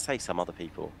I say some other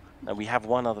people, and we have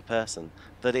one other person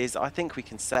that is, I think we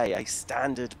can say, a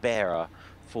standard bearer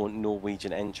for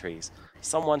Norwegian entries.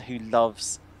 Someone who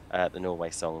loves the Norway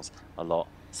songs a lot.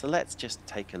 So let's just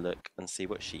take a look and see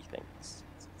what she thinks.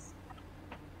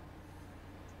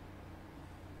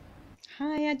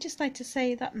 Hi, I'd just like to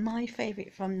say that my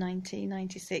favourite from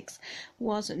 1996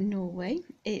 was Norway.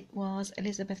 It was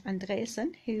Elizabeth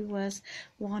Andreassen, who was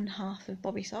one half of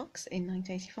Bobbysocks in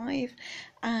 1985,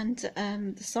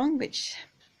 and the song, which,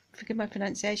 forgive my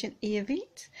pronunciation, Eimear.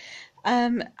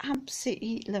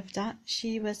 Absolutely loved that.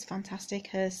 She was fantastic.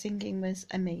 Her singing was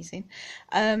amazing.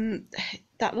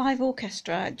 That live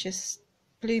orchestra just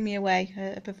blew me away,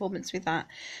 her performance with that.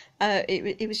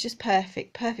 It was just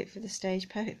perfect for the stage,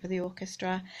 perfect for the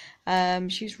orchestra.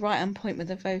 She was right on point with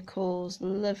the vocals,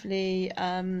 lovely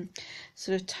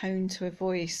sort of tone to her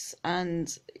voice,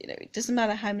 and you know, it doesn't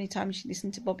matter how many times you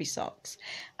listen to Bobbysocks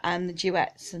and the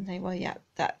duets and think, well, yeah,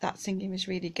 that singing was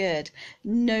really good.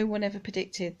 No one ever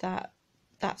predicted that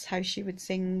that's how she would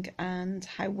sing and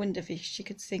how wonderfully she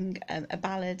could sing a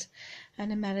ballad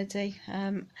and a melody.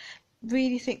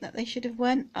 Really think that they should have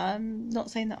won.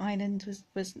 Not saying that Ireland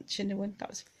shouldn't have won. That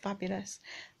was fabulous,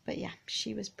 but yeah,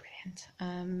 she was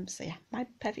brilliant. So yeah, my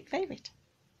perfect favourite.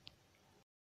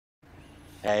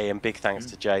 Hey, and big thanks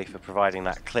to Jay for providing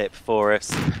that clip for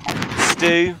us.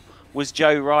 Stu, was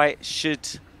Joe right?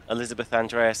 Should Elizabeth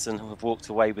Andreassen have walked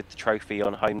away with the trophy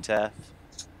on home turf?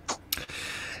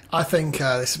 I think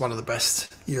this is one of the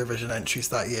best Eurovision entries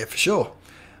that year for sure.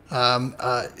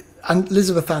 And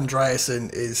Elizabeth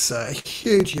Andreassen is a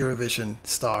huge Eurovision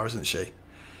star, isn't she?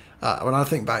 When I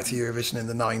think back to Eurovision in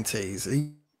the 90s,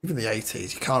 even the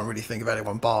 80s, you can't really think of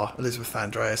anyone bar Elizabeth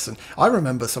Andreassen. I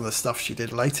remember some of the stuff she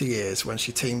did later years when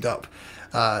she teamed up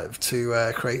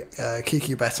to create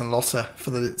Kiki, Bet and Lotta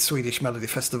for the Swedish Melody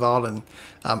Festival, and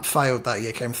failed that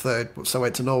year, came third, so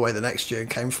went to Norway the next year and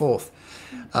came fourth.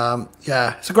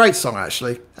 Yeah, it's a great song,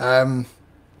 actually.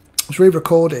 It was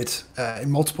re-recorded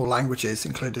in multiple languages,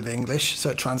 including English,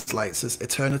 so it translates as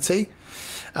eternity.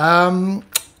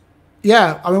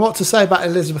 Yeah, I mean, what to say about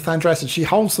Elizabeth Andreassen? She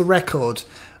holds the record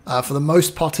for the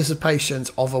most participations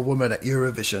of a woman at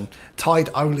Eurovision, tied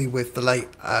only with the late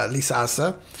Lisa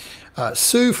Asser,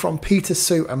 Sue from Peter,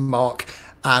 Sue and Mark,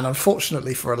 and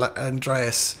unfortunately for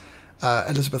Elizabeth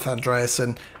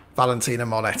Andreassen, Valentina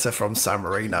Monetta from San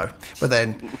Marino. But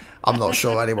then I'm not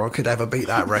sure anyone could ever beat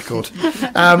that record.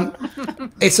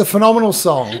 It's a phenomenal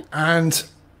song, and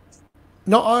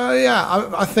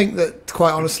I think that,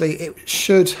 quite honestly, it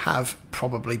should have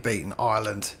probably beaten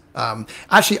Ireland.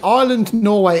 Actually, Ireland,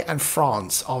 Norway and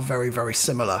France are very, very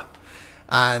similar.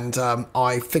 And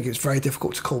I think it's very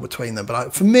difficult to call between them.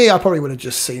 But for me, I probably would have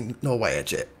just seen Norway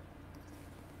edge it.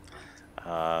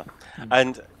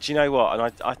 And do you know what?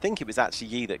 And I think it was actually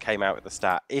you that came out with the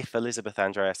stat. If Elizabeth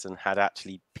Andreassen had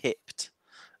actually pipped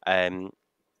Eimear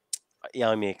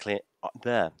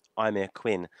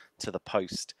Quinn to the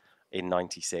post in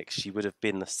 '96, she would have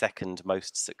been the second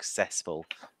most successful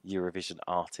Eurovision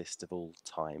artist of all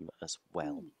time as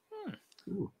well.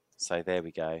 So there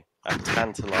we go. A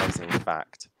tantalising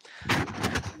fact.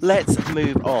 Let's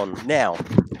move on. Now,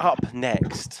 up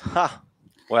next.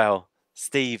 Well,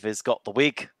 Steve has got the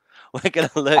wig. We're going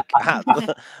to look at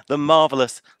the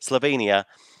marvellous Slovenia.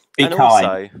 And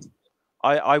also,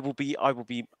 I will be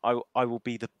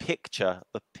the picture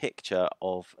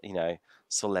of, you know,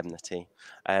 solemnity.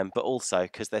 But also,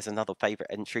 because there's another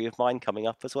favourite entry of mine coming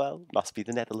up as well. Must be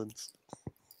the Netherlands.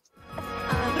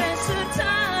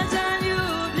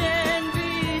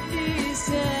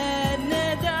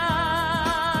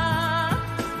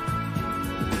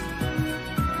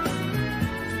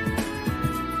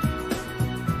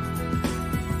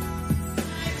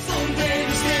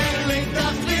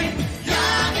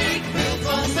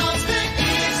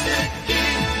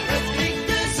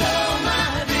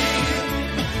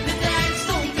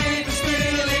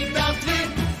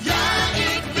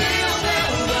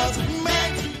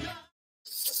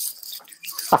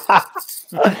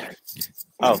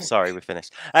 Oh, sorry, we're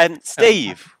finished.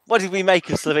 Steve, what did we make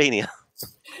of Slovenia?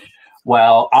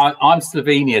 Well, I'm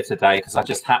Slovenia today because I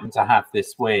just happen to have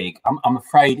this wig. I'm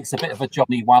afraid it's a bit of a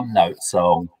Johnny One Note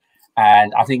song,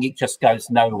 and I think it just goes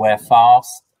nowhere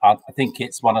fast. I think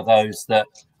it's one of those that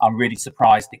I'm really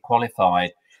surprised it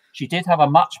qualified. She did have a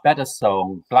much better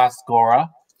song, Glasgora,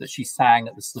 that she sang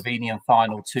at the Slovenian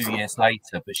final 2 years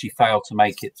later, but she failed to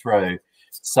make it through.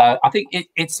 So I think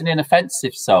it's an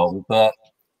inoffensive song, but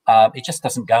it just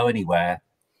doesn't go anywhere.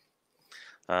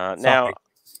 Now,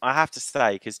 I have to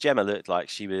say, because Gemma looked like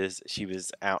she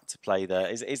was out to play the.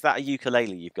 Is that a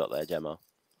ukulele you've got there, Gemma?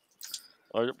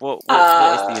 Or what is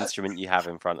the instrument you have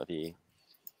in front of you?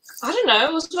 I don't know.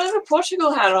 It was whatever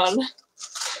Portugal had on.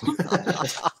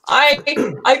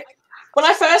 When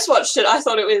I first watched it, I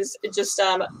thought it was just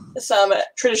some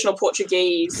traditional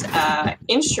Portuguese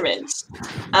instrument.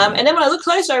 And then when I looked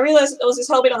closer, I realized there was this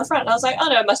whole bit on the front, and I was like, oh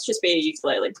no, it must just be a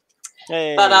ukulele.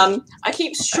 Hey. But I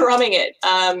keep strumming it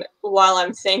while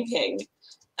I'm thinking.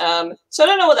 So I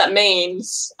don't know what that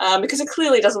means, because it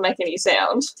clearly doesn't make any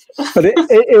sound. But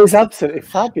it was absolutely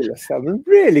fabulous. I mean,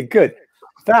 really good.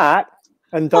 That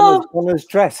and Donna's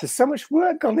dress. There's so much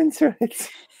work gone into it.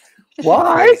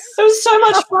 Why? It was so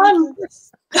much fun.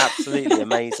 Absolutely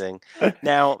amazing.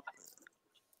 Now,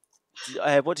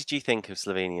 what did you think of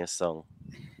Slovenia's song?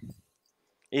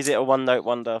 Is it a one-note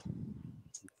wonder?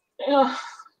 Oh,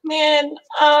 man,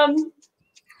 I've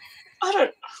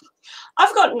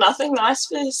got nothing nice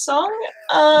for this song.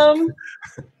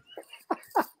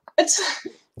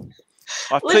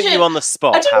 I've put you on the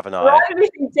spot, haven't I? I didn't write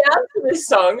anything down for this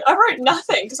song. I wrote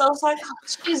nothing because I was like, oh,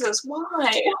 Jesus,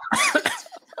 why?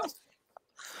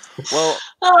 Well,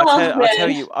 I'll tell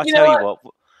you what.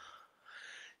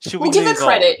 We'll give her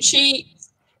credit. She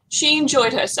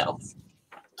enjoyed herself.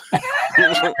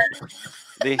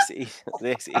 This is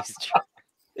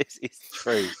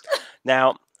true.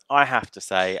 Now, I have to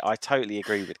say, I totally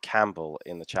agree with Campbell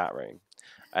in the chat room,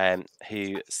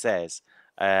 who says,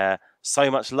 so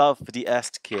much love for the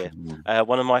Eerste Keer.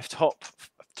 One of my top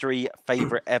 3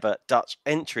 favourite ever Dutch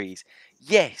entries.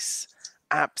 Yes,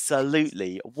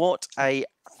 absolutely. What a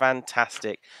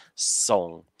fantastic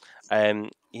song.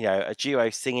 You know, a duo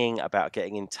singing about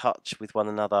getting in touch with one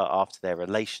another after their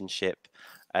relationship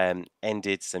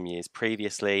ended some years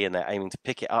previously, and they're aiming to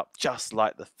pick it up just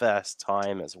like the first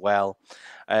time as well.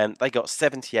 They got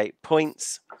 78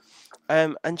 points.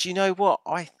 And you know what?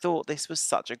 I thought this was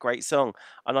such a great song,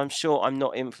 and I'm sure I'm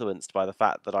not influenced by the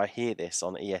fact that I hear this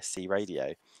on ESC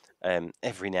radio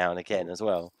every now and again as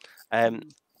well.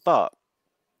 But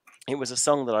it was a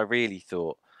song that I really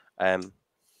thought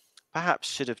perhaps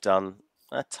should have done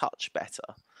a touch better,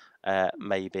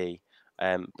 maybe.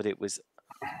 But it was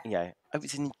it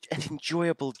was an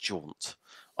enjoyable jaunt,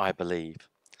 I believe.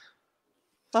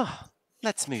 Ah,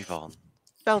 let's move on.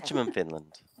 Belgium and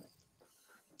Finland.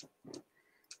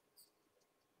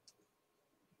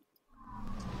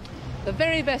 The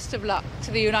very best of luck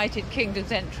to the United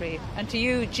Kingdom's entry, and to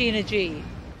you, Gina G.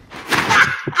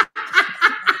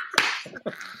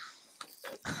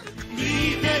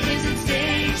 Liefde is een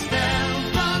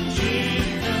steekspel van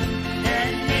Vilda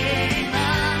en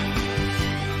Eimear.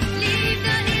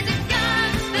 Liefde is een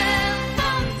kaartspel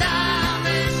van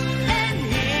dames en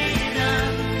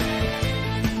heren.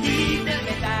 Liefde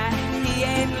met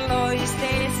äänien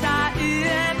loisteessa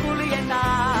yö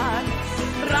kuljetaan.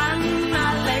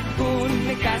 Rannalle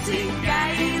kun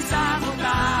käsikkäin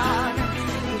saavutaan.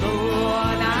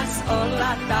 Luonas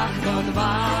olla tahdon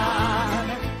vaan.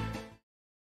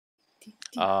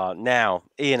 Now,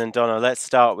 Ian and Donna, let's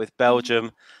start with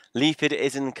Belgium. Liefde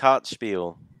is een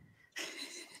kaartspel.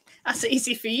 That's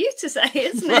easy for you to say,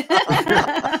 isn't it?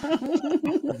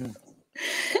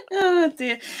 Oh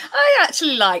dear. I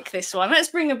actually like this one. Let's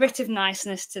bring a bit of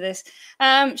niceness to this.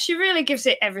 She really gives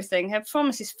it everything. Her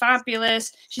performance is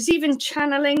fabulous. She's even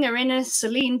channeling her inner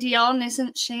Celine Dion,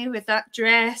 isn't she, with that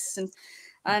dress?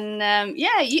 And I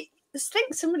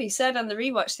think somebody said on the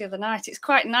rewatch the other night, it's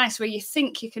quite nice where you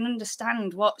think you can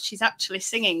understand what she's actually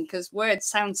singing because words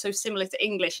sound so similar to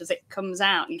English as it comes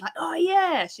out. And you're like, oh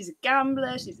yeah, she's a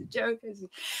gambler, she's a joker.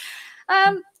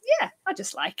 I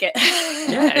just like it.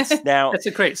 Yeah, it's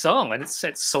a great song, and it's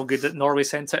so good that Norway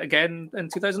sent it again in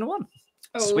 2001.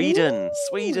 Sweden,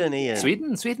 Ian.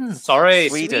 Sweden. Sorry,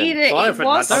 Sweden. Sorry, It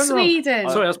was Sweden.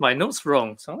 Sorry, that's my notes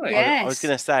wrong. Sorry. Yes. I was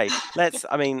going to say,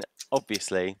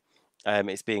 obviously,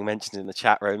 it's being mentioned in the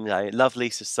chat room. Love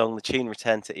Lisa's song. The tune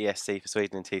returned to ESC for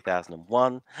Sweden in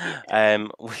 2001.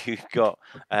 We've got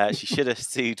She Should Have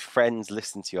Sued Friends,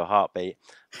 Listen to Your Heartbeat.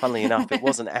 Funnily enough, it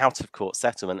was an out-of-court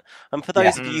settlement. And for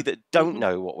those of you that don't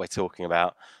know what we're talking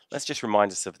about, let's just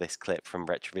remind us of this clip from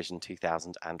Retrovision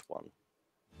 2001.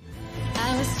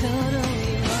 I was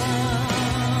totally wrong.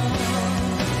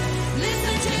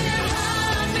 Listen to your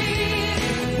heartbeat.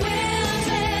 We'll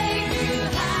take you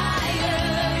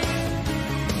higher.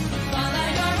 Follow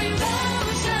your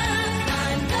emotions. I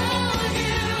know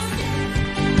you.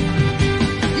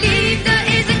 Liefde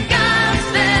is een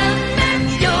kaartspel met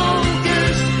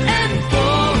jokers en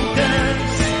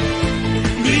pokers.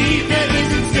 Liefde is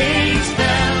een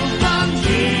steekspel van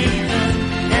geven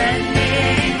en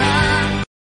nemen.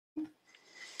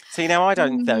 See, now I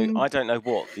don't know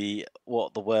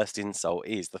what the worst insult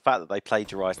is: the fact that they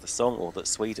plagiarised the song, or that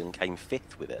Sweden came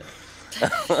fifth with it.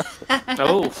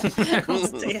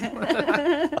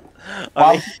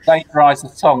 Why did they plagiarise the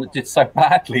song that did so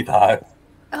badly, though?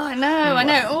 Oh, I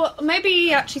know. Or maybe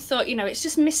he actually thought, it's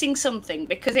just missing something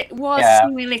because it was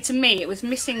similarly to me. It was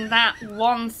missing that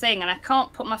one thing, and I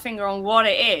can't put my finger on what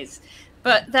it is.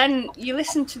 But then you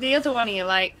listen to the other one, and you're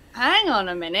like, hang on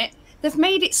a minute. They've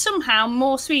made it somehow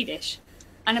more Swedish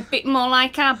and a bit more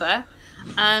like ABBA,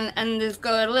 and they've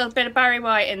got a little bit of Barry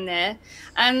White in there,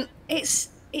 and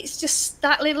it's just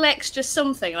that little extra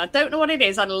something. I don't know what it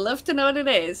is. I'd love to know what it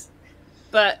is,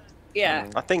 but yeah.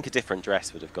 I think a different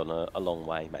dress would have gone a long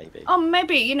way, maybe. Oh,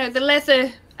 maybe the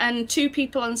leather and two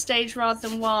people on stage rather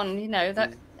than one.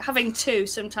 That having two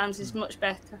sometimes is much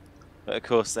better. But of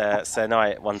course,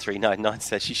 Senai at 1399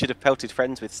 says she should have pelted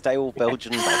friends with stale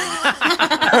Belgian bunnies.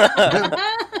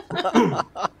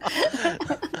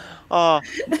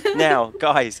 Now,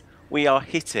 guys, we are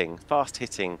fast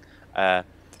hitting the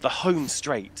home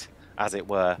straight, as it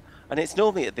were. And it's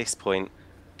normally at this point,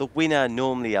 the winner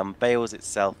normally unveils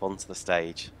itself onto the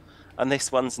stage. And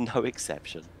this one's no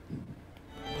exception.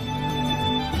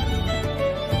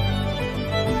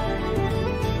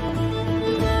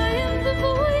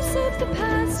 The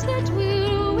past that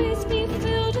will always be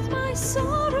filled with my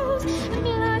sorrows and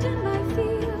gladden my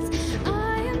fears.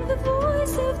 I am the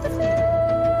voice of the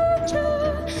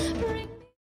future.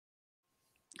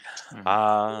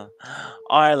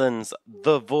 Ireland's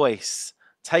The Voice,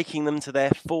 taking them to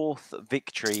their 4th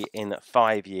victory in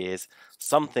 5 years.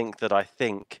 Something that I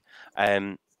think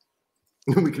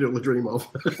we can only dream of.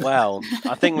 Well,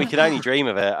 I think we can only dream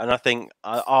of it, and I think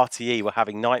RTE were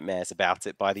having nightmares about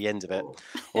it by the end of it.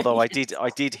 Although I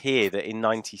did hear that in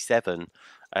 '97,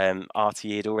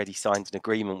 RTE had already signed an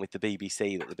agreement with the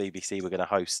BBC that the BBC were going to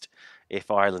host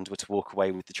if Ireland were to walk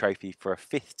away with the trophy for a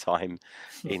 5th time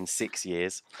in 6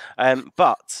 years.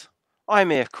 But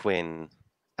Eimear Quinn,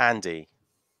 Andy.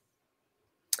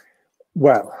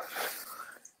 Well,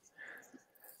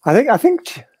 I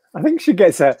think she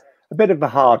gets a bit of a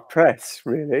hard press,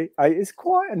 really. It's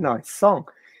quite a nice song.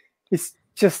 It's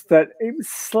just that it was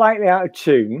slightly out of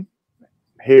tune.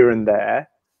 here and there.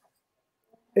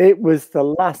 It was the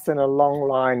last in a long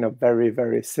line of very,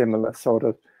 very similar sort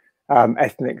of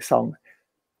ethnic songs.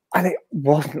 And it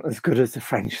wasn't as good as the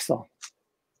French song.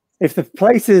 If the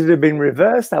places had been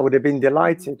reversed, I would have been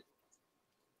delighted.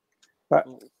 But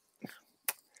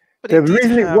the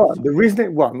reason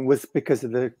it won was because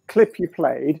of the clip you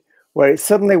played, where it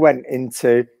suddenly went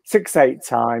into 6/8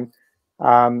 time.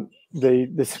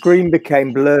 The screen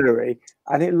became blurry,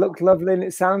 and it looked lovely and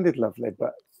it sounded lovely.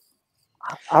 But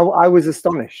I was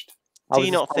astonished. Do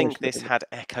you not think this had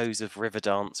echoes of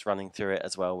Riverdance running through it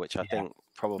as well, which I think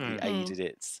probably aided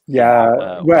its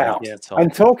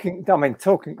and talking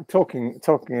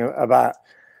about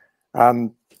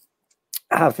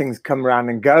how things come round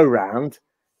and go round.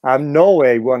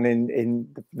 Norway won in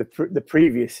the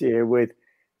previous year with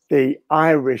the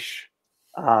Irish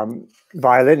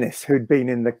violinist who'd been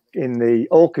in the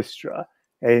orchestra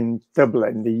in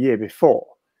Dublin the year before.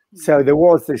 So there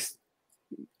was this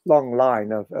long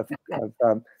line of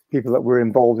people that were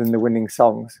involved in the winning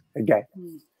songs again,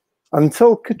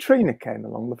 until Katrina came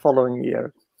along the following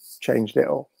year, changed it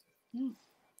all.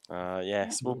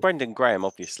 Yes, well, Brendan Graham,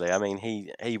 obviously. I mean,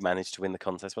 he managed to win the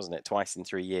contest, wasn't it? Twice in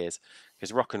 3 years,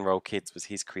 because Rock and Roll Kids was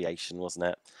his creation, wasn't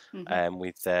it?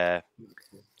 With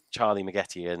Charlie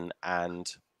McGettian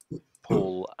and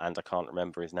Paul, and I can't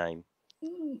remember his name.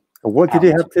 What did he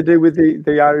have to do with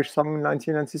the Irish song in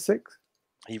 1996?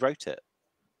 He wrote it.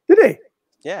 Did he?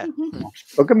 Yeah.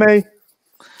 Look at me.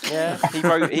 Yeah, he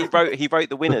wrote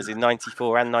the winners in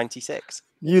 94 and 96.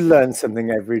 You learn something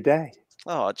every day.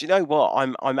 Oh, do you know what?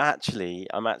 I'm actually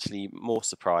more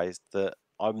surprised that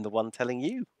I'm the one telling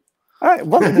you.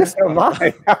 Well, so am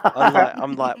I.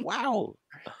 I'm like, wow.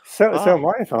 So am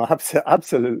I.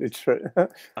 Absolutely true.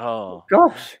 Oh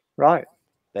gosh, right.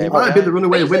 It might have been the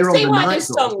runaway winner on the night. This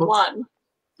song won.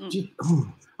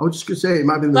 I was just going to say it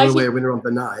might have been the runaway winner on the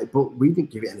night, but we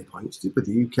didn't give it any points, did we?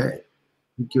 The UK,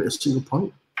 we give it a single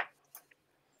point.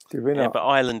 Did we not? Yeah, but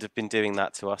Ireland have been doing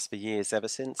that to us for years ever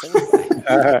since.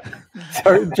 So,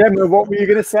 Gemma, what were you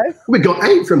going to say? We got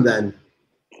 8 from then.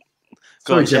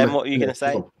 Go on, Gem, what were you going to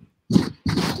say?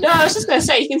 No, I was just going to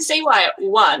say, you can see why it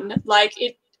won. Like,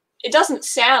 it doesn't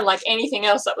sound like anything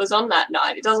else that was on that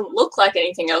night. It doesn't look like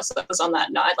anything else that was on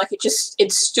that night. Like,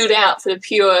 it stood out for the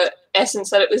pure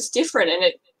essence that it was different and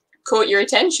it caught your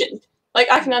attention. Like,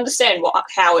 I can understand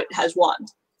how it has won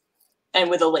and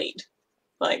with a lead.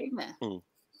 Like, it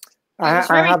was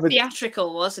very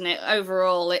theatrical, wasn't it?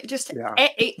 Overall, it just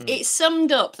it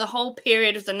summed up the whole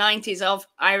period of the 90s of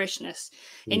Irishness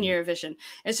in Eurovision.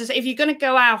 It's just, if you're going to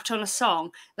go out on a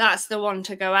song, that's the one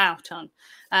to go out on.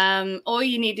 All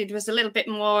you needed was a little bit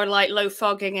more like Low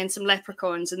Fogging and some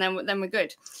Leprechauns, and then we're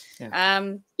good.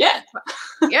 yeah.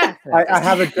 I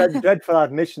have a dreadful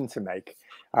admission to make.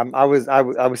 I was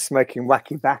smoking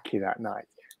Wacky Backy that night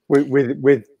with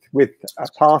a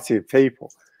party of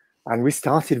people. And we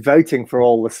started voting for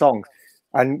all the songs.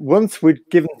 And once we'd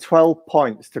given 12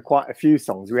 points to quite a few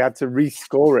songs, we had to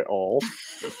rescore it all.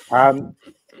 And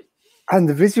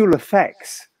the visual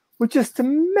effects were just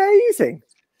amazing.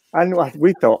 And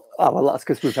we thought, oh, well, that's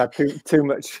because we've had too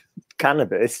much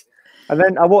cannabis. And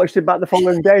then I watched it back the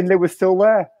following day and they were still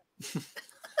there.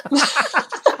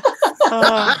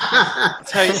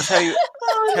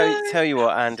 Tell you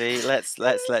what, Andy. Let's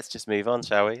just move on,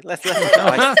 shall we? Let's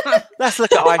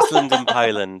look at Iceland and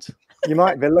Poland. You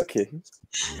might be lucky.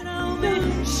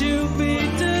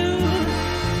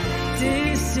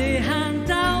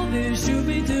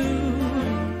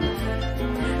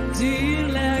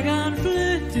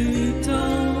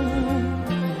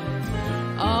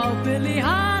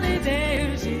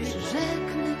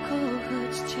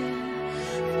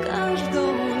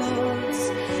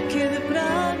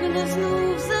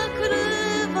 Znów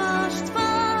zakrywasz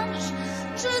twarz,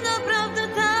 czy naprawdę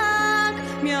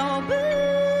tak miało być?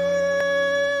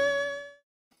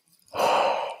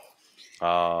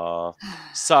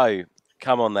 So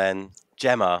come on then,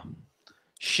 Gemma.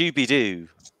 Shooby-doo.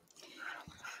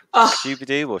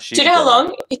 Shooby-doo or Shooby-doo? Do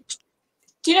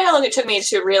you know how long it took me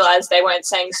to realise they weren't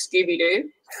saying Scooby-Doo?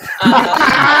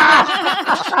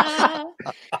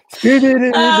 Scooby-Doo.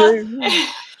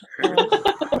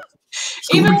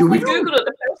 Even when we Googled it,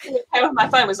 the first thing that came up on my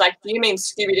phone was like, do you mean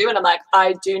Scooby-Doo? And I'm like,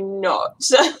 I do not.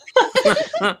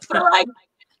 But like,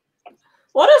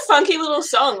 what a funky little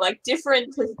song. Like,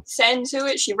 different to send to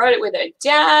it. She wrote it with her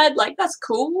dad. Like, that's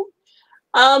cool.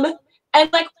 And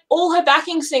like, all her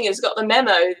backing singers got the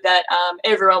memo that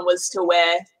everyone was to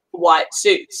wear white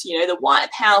suits. You know, the white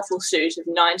powerful suit of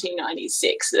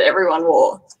 1996 that everyone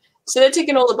wore. So they're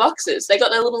ticking all the boxes. They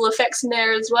got their little effects in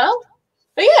there as well.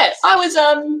 But yeah, I was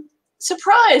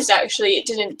surprised actually it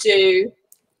didn't do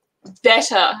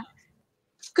better.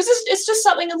 Because it's just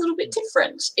something a little bit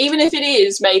different, even if it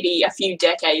is maybe a few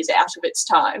decades out of its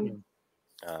time.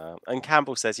 And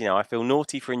Campbell says, you know, I feel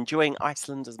naughty for enjoying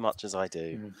Iceland as much as I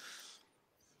do.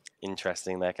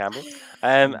 Interesting there, Campbell.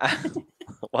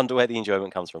 Wonder where the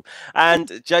enjoyment comes from.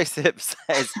 And Joseph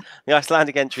says the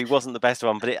Icelandic entry wasn't the best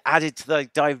one, but it added to the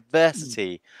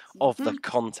diversity of the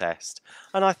contest.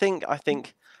 And I think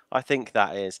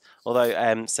that is.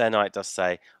 Although Sir Knight does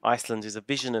say Iceland is a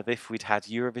vision of if we'd had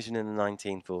Eurovision in the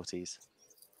 1940s.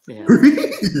 Yeah,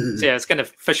 so yeah, it's kind of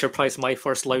Fisher Price, My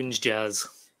First Lounge Jazz.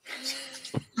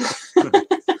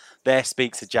 There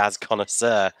speaks a jazz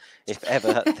connoisseur, if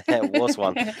ever there was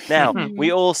one. Now,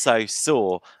 we also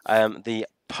saw the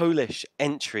Polish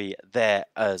entry there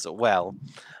as well.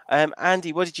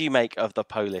 Andy, what did you make of the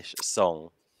Polish song?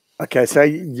 Okay, so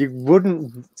you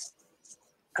wouldn't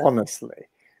honestly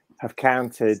have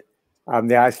counted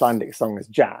the Icelandic song as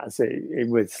jazz. It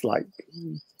was like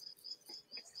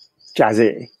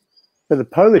jazzy, but the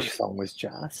Polish song was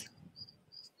jazz.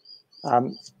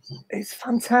 It's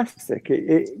fantastic.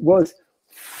 It was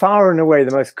far and away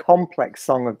the most complex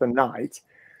song of the night.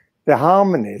 The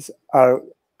harmonies are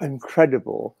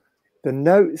incredible. The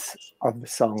notes of the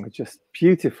song are just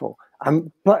beautiful.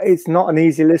 But it's not an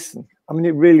easy listen. I mean,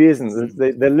 it really isn't.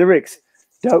 The lyrics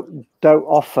don't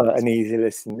offer an easy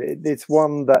listen. It's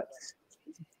one that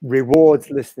rewards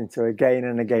listening to again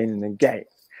and again and again.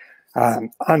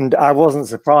 And I wasn't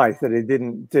surprised that it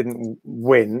didn't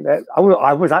win. I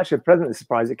was actually pleasantly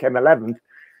surprised it came 11th.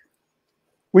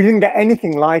 We didn't get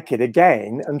anything like it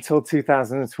again until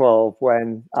 2012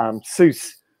 when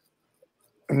Seuss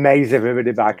amazed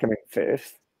everybody by coming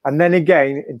 5th. And then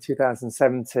again in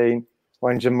 2017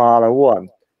 when Jamala won.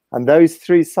 And those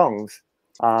three songs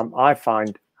I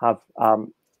find have a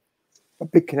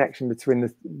big connection between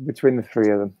the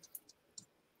three of them.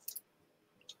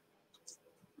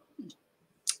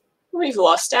 We've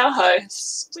lost our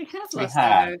host. We have lost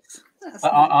our host.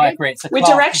 I agree. It's a We're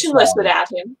directionless without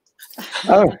him.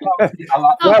 Oh,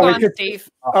 Steve.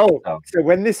 So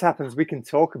when this happens, we can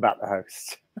talk about the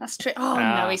host. That's true. Oh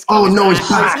no, he's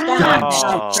back.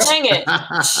 Dang it!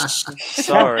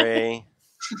 Sorry.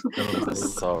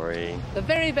 Sorry. The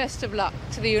very best of luck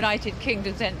to the United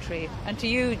Kingdom's entry, and to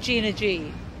you, Gina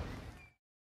G.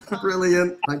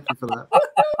 Brilliant. Thank you for that.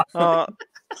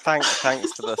 Thanks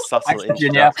for the subtle Thanks,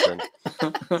 introduction.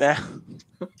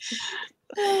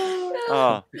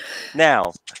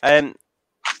 Now,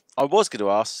 I was going to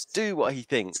ask Stu what he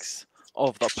thinks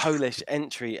of the Polish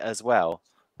entry as well,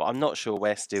 but I'm not sure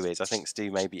where Stu is. I think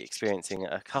Stu may be experiencing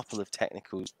a couple of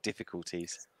technical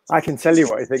difficulties. I can tell you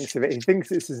what he thinks of it. He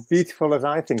thinks it's as beautiful as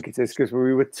I think it is because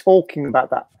we were talking about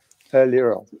that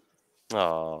earlier on.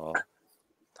 Oh,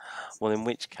 well, in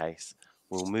which case,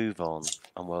 we'll move on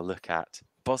and we'll look at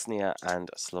Bosnia and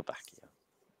Slovakia.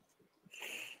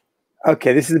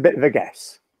 Okay, this is a bit of a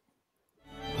guess.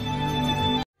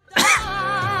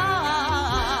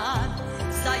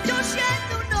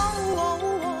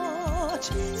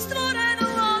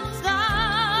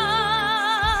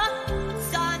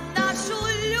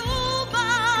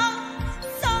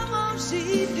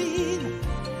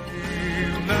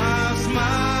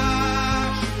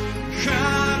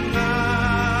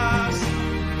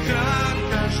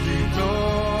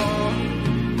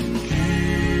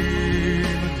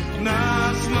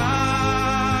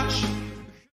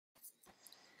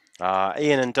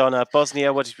 Ian and Donna,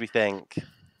 Bosnia, what did we think?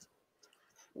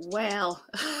 Well,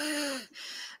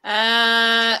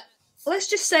 let's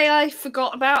just say I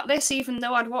forgot about this, even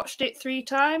though I'd watched it 3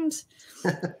 times.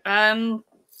 And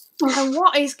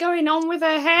what is going on with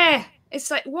her hair?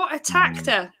 It's like, what attacked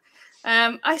her?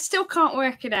 I still can't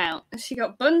work it out. Has she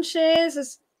got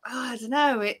bunches? I don't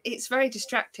know. It's very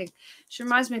distracting. She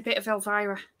reminds me a bit of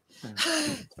Elvira.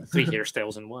 3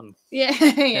 hairstyles in one.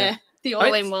 Yeah. The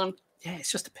all-in-one. Yeah,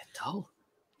 it's just a bit dull.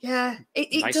 Yeah,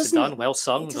 it Nicely doesn't done, well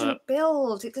sung, It doesn't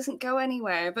build. It doesn't go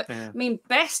anywhere. But Yeah. I mean,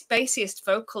 best bassiest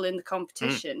vocal in the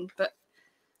competition. But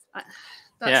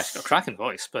Yeah, she's got a cracking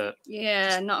voice, but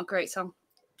yeah, not a great song.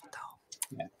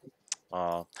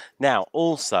 Now,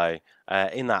 also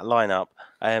in that lineup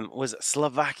was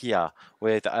Slovakia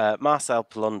with Marcel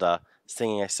Polonda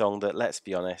singing a song that, let's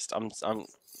be honest, I'm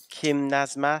Kim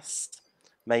Nazmas,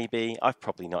 maybe. I've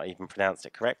probably not even pronounced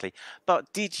it correctly.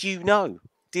 But did you know,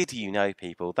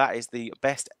 people, that is the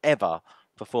best ever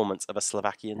performance of a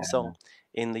Slovakian song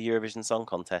in the Eurovision Song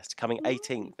Contest, coming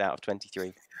 18th out of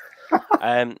 23.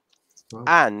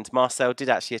 And Marcel did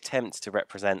actually attempt to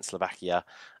represent Slovakia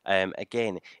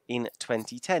again in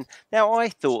 2010. Now, I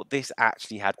thought this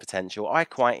actually had potential. I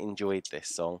quite enjoyed this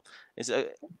song.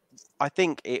 I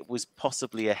think it was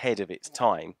possibly ahead of its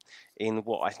time in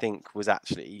what I think was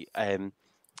actually a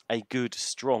good,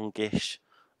 strongish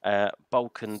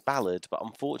Balkan ballad, but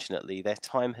unfortunately their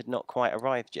time had not quite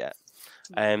arrived yet.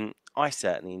 I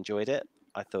certainly enjoyed it.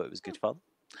 I thought it was good fun,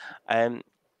 and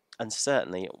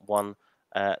certainly one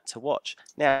to watch.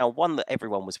 Now, one that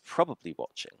everyone was probably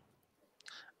watching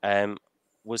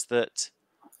was that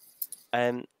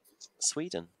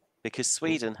Sweden, because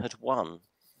Sweden had won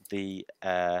the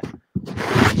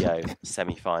video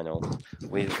semi-final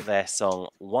with their song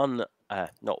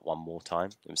not One More Time.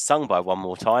 It was sung by One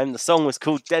More Time. The song was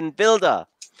called Den Vilda.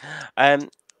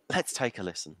 Let's take a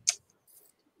listen.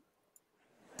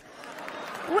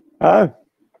 Oh,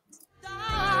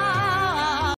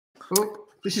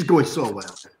 this is going so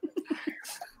well.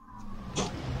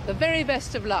 The very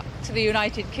best of luck to the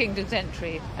United Kingdom's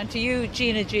entry, and to you,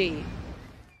 Gina G.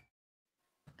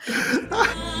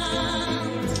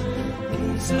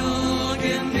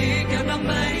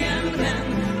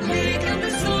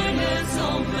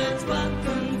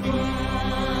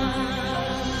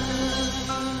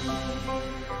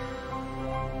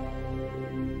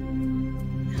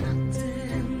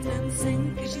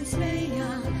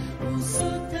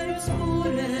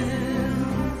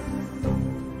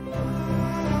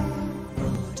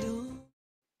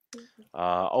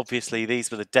 Obviously,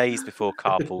 these were the days before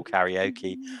carpool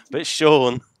karaoke. But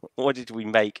Sean, what did we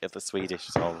make of the Swedish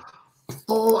song?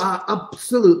 Oh, I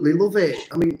absolutely love it.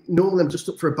 I mean, normally I'm just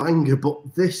up for a banger, but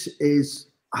this is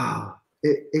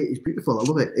it is beautiful. I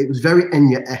love it. It was very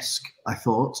Enya-esque, I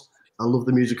thought. I love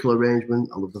the musical arrangement.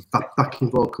 I love the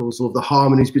backing vocals. I love the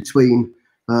harmonies between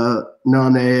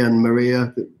Nanne and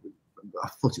Maria. I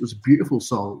thought it was a beautiful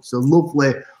song. It's a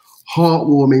lovely,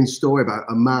 heartwarming story about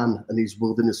a man and his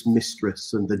wilderness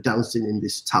mistress, and they're dancing in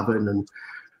this tavern, and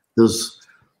there's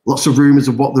lots of rumours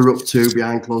of what they're up to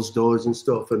behind closed doors and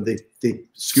stuff, and they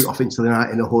scoot off into the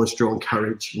night in a horse-drawn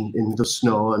carriage in the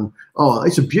snow, and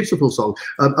it's a beautiful song.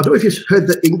 I don't know if you've heard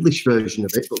the English version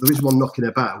of it, but there is one knocking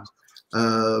about.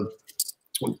 The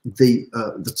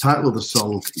title of the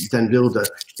song, Den Vilda,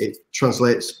 it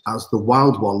translates as the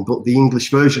wild one, but the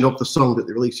English version of the song that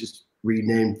they released is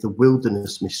renamed The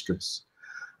Wilderness Mistress.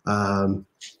 But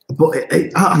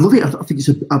I love it. I think it's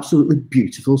an absolutely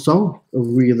beautiful song, a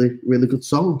really, really good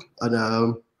song.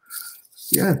 And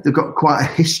yeah, they've got quite a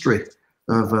history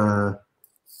of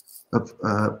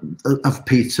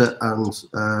Peter and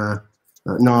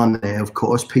Nanne, of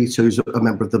course. Peter, who's a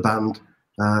member of the band,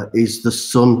 is the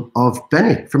son of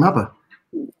Benny from ABBA.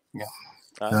 Yeah,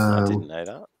 I didn't know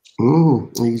that.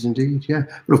 He's indeed, yeah.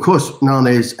 But of course,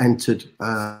 Nanne has entered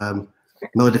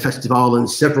Melody Festival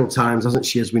several times, hasn't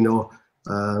she, as we know,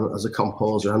 as a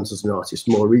composer and as an artist.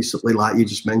 More recently, like you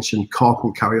just mentioned,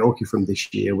 Carpool Karaoke from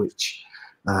this year, which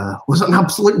was an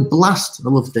absolute blast. I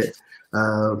loved it.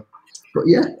 But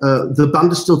yeah, the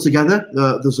band is still together.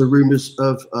 There's a rumours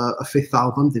of a fifth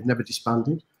album. They've never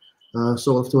disbanded.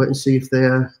 So we'll have to wait and see if they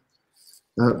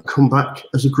come back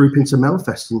as a group into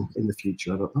Melfest in the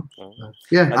future. I don't know.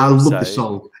 Yeah, I love the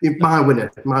song. My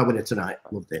winner tonight.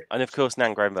 Loved it. And of course,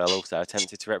 Nan Grönvall also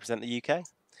attempted to represent the UK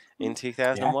in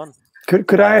 2001. Yeah.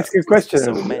 Could I ask you a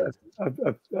question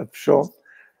of Sean?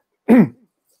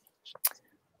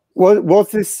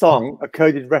 Was this song a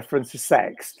coded reference to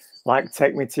sex, like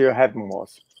 "Take Me to Your Heaven"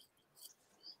 was?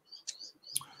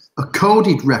 A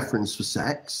coded reference for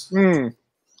sex?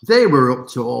 They were up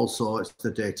to all sorts, the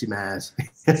dirty mares.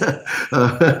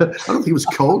 I don't think it was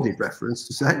coded reference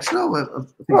to sex. No, I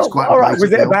think it's quite all right.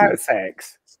 Was it about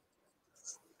sex?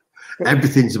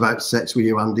 Everything's about sex with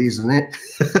you, Andy, isn't it?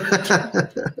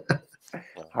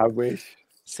 I wish.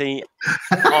 See,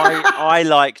 I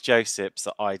like Joseph's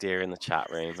idea in the chat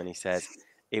room, and he says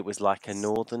it was like a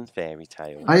northern fairy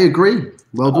tale. I agree.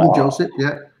 Well done, Joseph.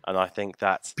 Yeah. And I think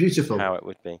that's beautiful how it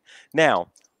would be. Now,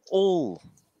 I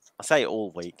say all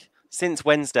week, since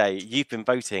Wednesday, you've been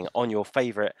voting on your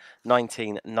favourite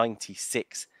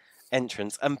 1996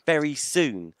 entrants, and very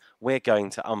soon we're going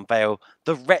to unveil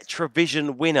the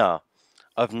Retrovision winner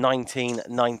of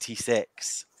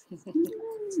 1996.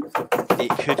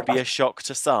 It could be a shock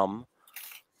to some,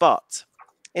 but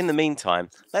in the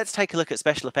meantime, let's take a look at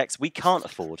special effects we can't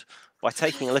afford by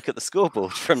taking a look at the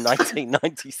scoreboard from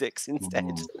 1996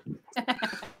 instead.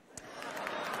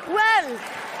 Well,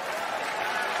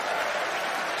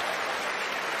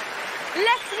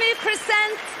 let me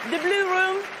present the Blue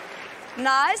Room.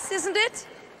 Nice, isn't it?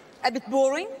 A bit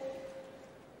boring.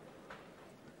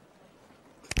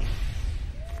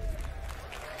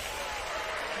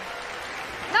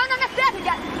 No, not that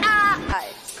again.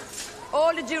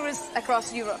 All the jurors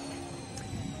across Europe.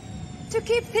 To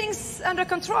keep things under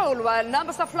control while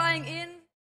numbers are flying in.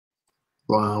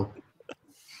 Wow.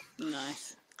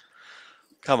 Nice.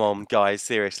 Come on, guys,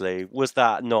 seriously. Was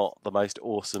that not the most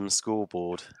awesome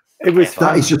scoreboard? It was.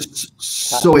 That is just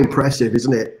so impressive,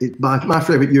 isn't it? It's my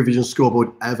favourite Eurovision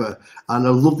scoreboard ever. And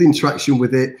I love the interaction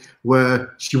with it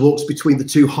where she walks between the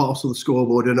two halves of the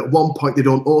scoreboard, and at one point they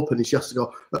don't open and she has to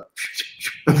go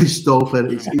and they still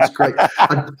open. It's great.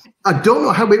 I don't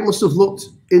know how it must have looked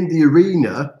in the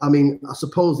arena. I mean, I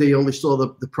suppose they only saw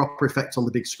the proper effect on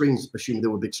the big screens, assuming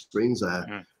there were big screens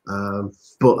there.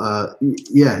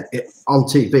 Yeah, on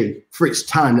TV for its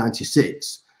time,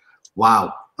 96.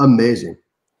 Wow, amazing.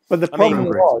 But the problem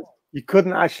was you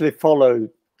couldn't actually follow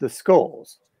the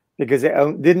scores because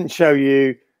it didn't show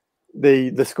you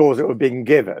the scores that were being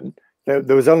given.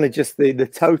 There was only just the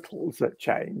totals that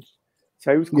changed.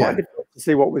 So it was quite difficult to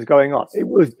see what was going on. It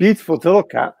was beautiful to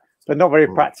look at, but not very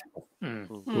practical.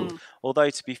 Although,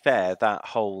 to be fair, that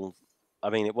whole... I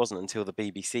mean, it wasn't until the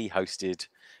BBC hosted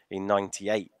in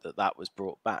 98 that was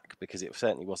brought back, because it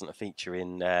certainly wasn't a feature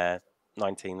in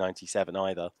 1997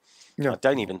 either. No. I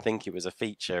don't even think it was a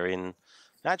feature in, in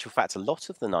actual fact, a lot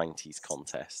of the 90s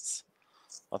contests.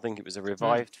 I think it was a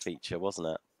revived feature, wasn't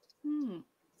it?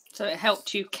 So it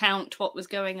helped you count what was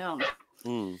going on.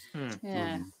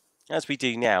 Yeah. As we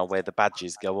do now, where the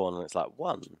badges go on and it's like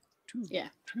 1, 2,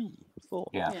 3, 4.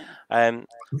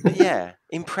 But yeah,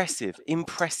 impressive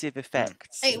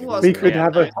effects. It was. We could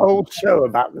have a whole show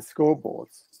about the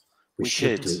scoreboards. We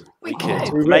could. We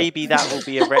could. Maybe that will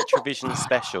be a Retrovision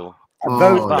special.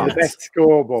 Vote for the best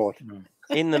scoreboard.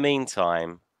 In the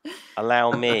meantime,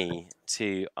 allow me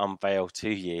to unveil to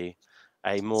you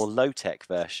a more low-tech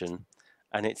version,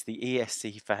 and it's the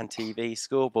ESC Fan TV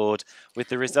scoreboard with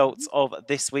the results of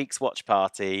this week's watch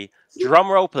party. Drum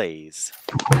roll, please.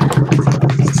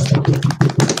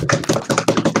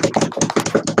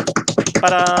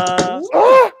 Ta-da!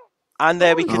 And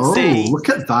there we can see. Look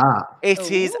at that.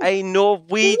 It is a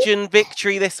Norwegian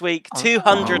victory this week,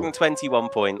 221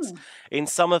 points in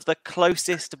some of the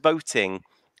closest voting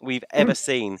we've ever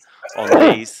seen on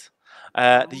these.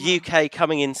 The UK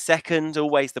coming in second,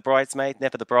 always the bridesmaid,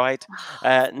 never the bride,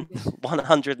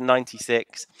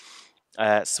 196.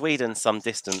 Sweden some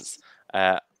distance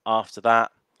after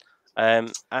that.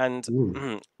 Well,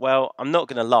 I'm not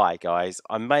going to lie, guys.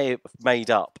 I may have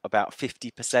made up about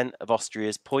 50% of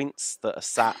Austria's points that are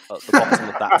sat at the bottom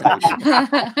of that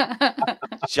table.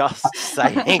 Just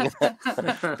saying,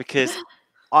 because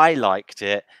I liked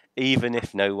it, even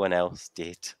if no one else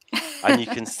did. And you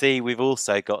can see we've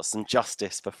also got some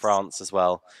justice for France as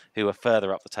well, who are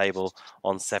further up the table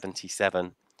on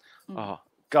 77. Oh,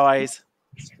 guys,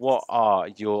 what are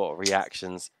your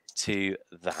reactions to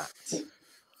that?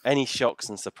 Any shocks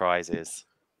and surprises?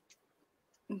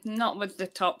 Not with the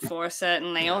top 4,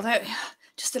 certainly. Although,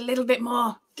 just a little bit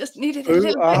more. Just needed a little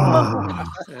bit more.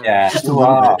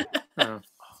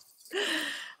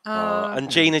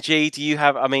 And Gina G, do you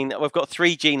have... I mean, we've got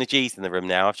 3 Gina Gs in the room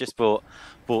now. I've just brought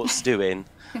Stu in.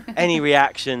 Any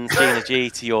reactions, Gina G,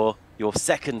 to your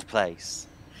second place?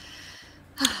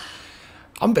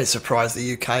 I'm a bit surprised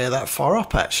the UK are that far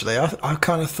up, actually. I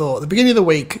kind of thought at the beginning of the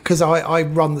week, because I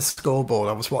run the scoreboard,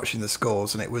 I was watching the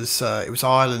scores, and it was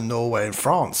Ireland, Norway, and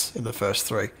France in the first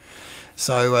 3.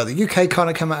 So the UK kind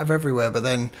of come out of everywhere, but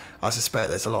then I suspect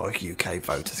there's a lot of UK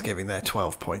voters giving their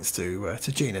 12 points to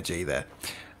Gina G there.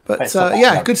 But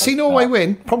yeah, good to see Norway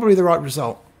win. Probably the right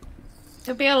result.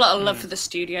 There'll be a lot of love for the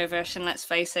studio version, let's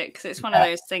face it, because it's one of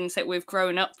those things that we've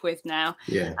grown up with now.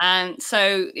 Yeah. And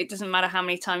so it doesn't matter how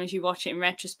many times you watch it in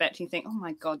retrospect, you think, oh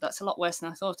my God, that's a lot worse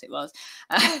than I thought it was.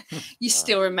 You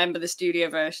still remember the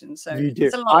studio version. So you do.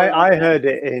 It's a lot I heard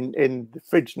it in the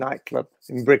Fridge nightclub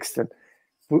in Brixton,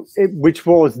 which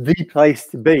was the place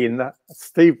to be. And that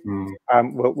Steve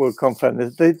will confirm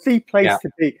this. The place to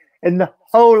be in the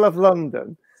whole of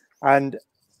London. And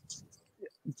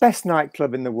best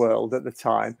nightclub in the world at the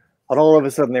time, and all of a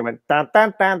sudden they went dan,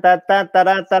 dan, dan, dan, dan, dan,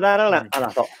 dan, dan, dan, dan, and I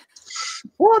thought,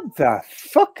 what the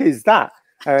fuck is that?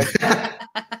 And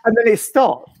then it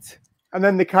stopped, and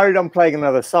then they carried on playing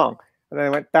another song, and then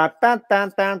they went dan, dan,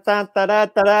 dan, dan, dan, dan,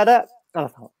 dan, dan, dan, dan, and I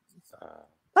thought,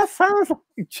 that sounds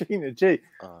like Gina G.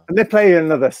 And they played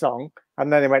another song,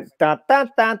 and then they went dan, dan,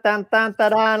 dan, dan, dan, dan,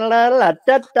 dan, dan,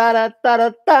 dan, dan,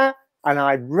 dan, dan, and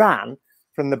I ran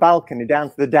from the balcony down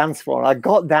to the dance floor. I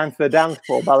got down to the dance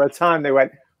floor by the time they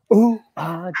went, ooh,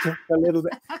 just a little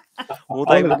bit. Well,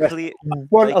 they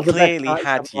clearly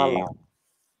had you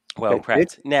well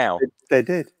prepped. Now, they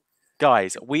did.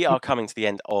 Guys, we are coming to the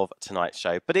end of tonight's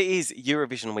show, but it is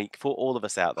Eurovision week for all of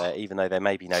us out there, even though there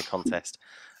may be no contest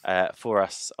for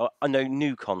us, no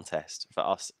new contest for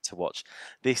us to watch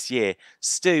this year.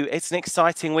 Stu, it's an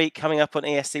exciting week coming up on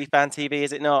ESC Fan TV,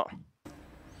 is it not?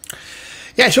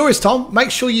 Yeah, sure is, Tom. Make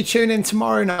sure you tune in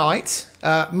tomorrow night,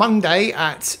 Monday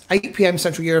at 8 p.m.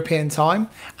 Central European Time,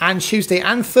 and Tuesday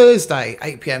and Thursday,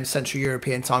 8 p.m. Central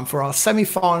European Time, for our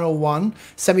semi-final 1,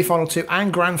 semi-final 2,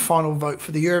 and grand final vote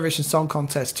for the Eurovision Song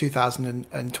Contest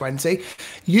 2020.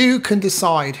 You can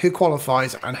decide who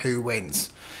qualifies and who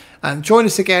wins. And join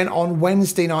us again on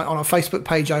Wednesday night on our Facebook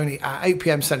page only at 8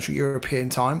 p.m. Central European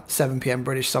Time, 7 p.m.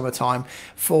 British Summer Time,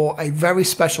 for a very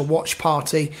special watch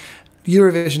party,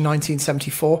 Eurovision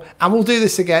 1974. And we'll do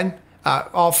this again,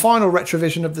 our final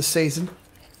Retrovision of the season,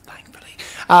 thankfully,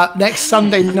 next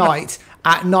Sunday night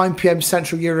at 9 p.m.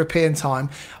 Central European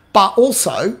Time. But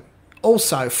also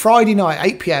Friday night,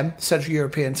 8 p.m. Central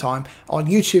European Time on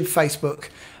YouTube, Facebook,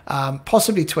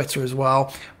 possibly Twitter as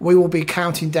well. We will be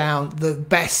counting down the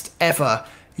best ever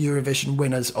Eurovision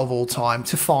winners of all time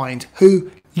to find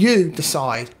who you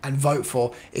decide and vote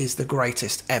for is the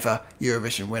greatest ever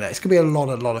Eurovision winner. It's going to be a lot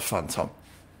of fun, Tom.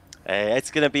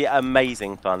 It's going to be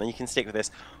amazing fun, and you can stick with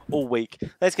this all week.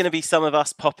 There's going to be some of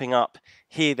us popping up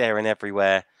here, there, and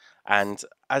everywhere. And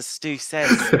as Stu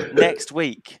says, next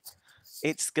week,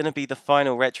 it's going to be the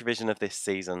final Retrovision of this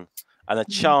season, and a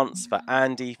chance for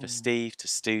Andy, for Steve, to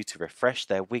Stu to refresh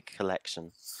their wig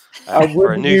collection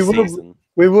for a new season.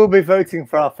 We will be voting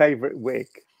for our favourite wig.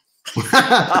 You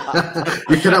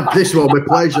can have this one with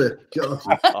pleasure.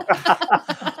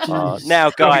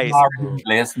 Now, guys,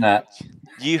 isn't it?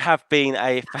 you have been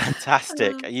a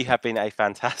fantastic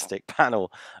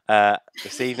panel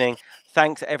this evening.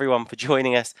 Thanks everyone for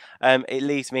joining us. It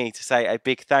leaves me to say a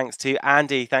big thanks to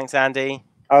Andy. Thanks, Andy.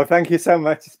 Oh, thank you so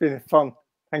much. It's been fun.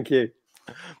 Thank you.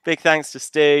 Big thanks to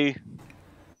Stu.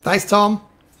 Thanks, Tom.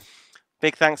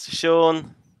 Big thanks to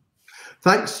Sean.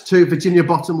 Thanks to Virginia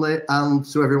Bottomley and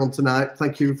to everyone tonight.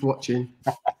 Thank you for watching.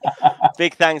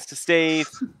 Big thanks to Steve.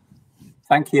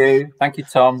 Thank you. Thank you,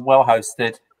 Tom. Well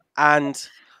hosted. And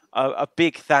a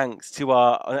big thanks to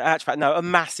a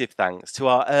massive thanks to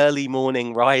our early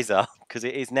morning riser, because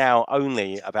it is now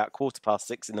only about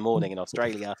 6:15 in the morning in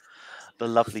Australia, the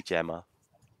lovely Gemma.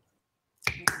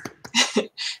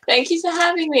 Thank you for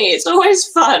having me. It's always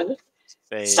fun.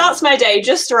 Starts my day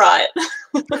just right.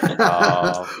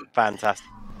 Oh, fantastic.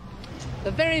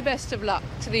 The very best of luck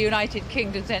to the United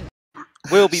Kingdom's entry.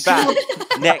 We'll be back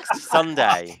next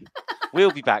Sunday.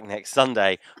 We'll be back next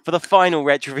Sunday for the final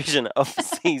Retrovision of the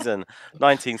season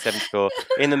 1974.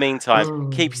 In the meantime,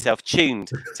 keep yourself tuned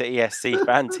to ESC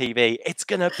Fan TV. It's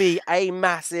going to be a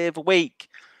massive week.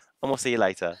 And we'll see you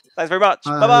later. Thanks very much.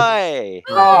 Bye-bye.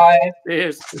 Bye.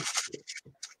 Cheers.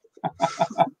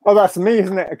 Oh, that's me,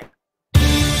 isn't it?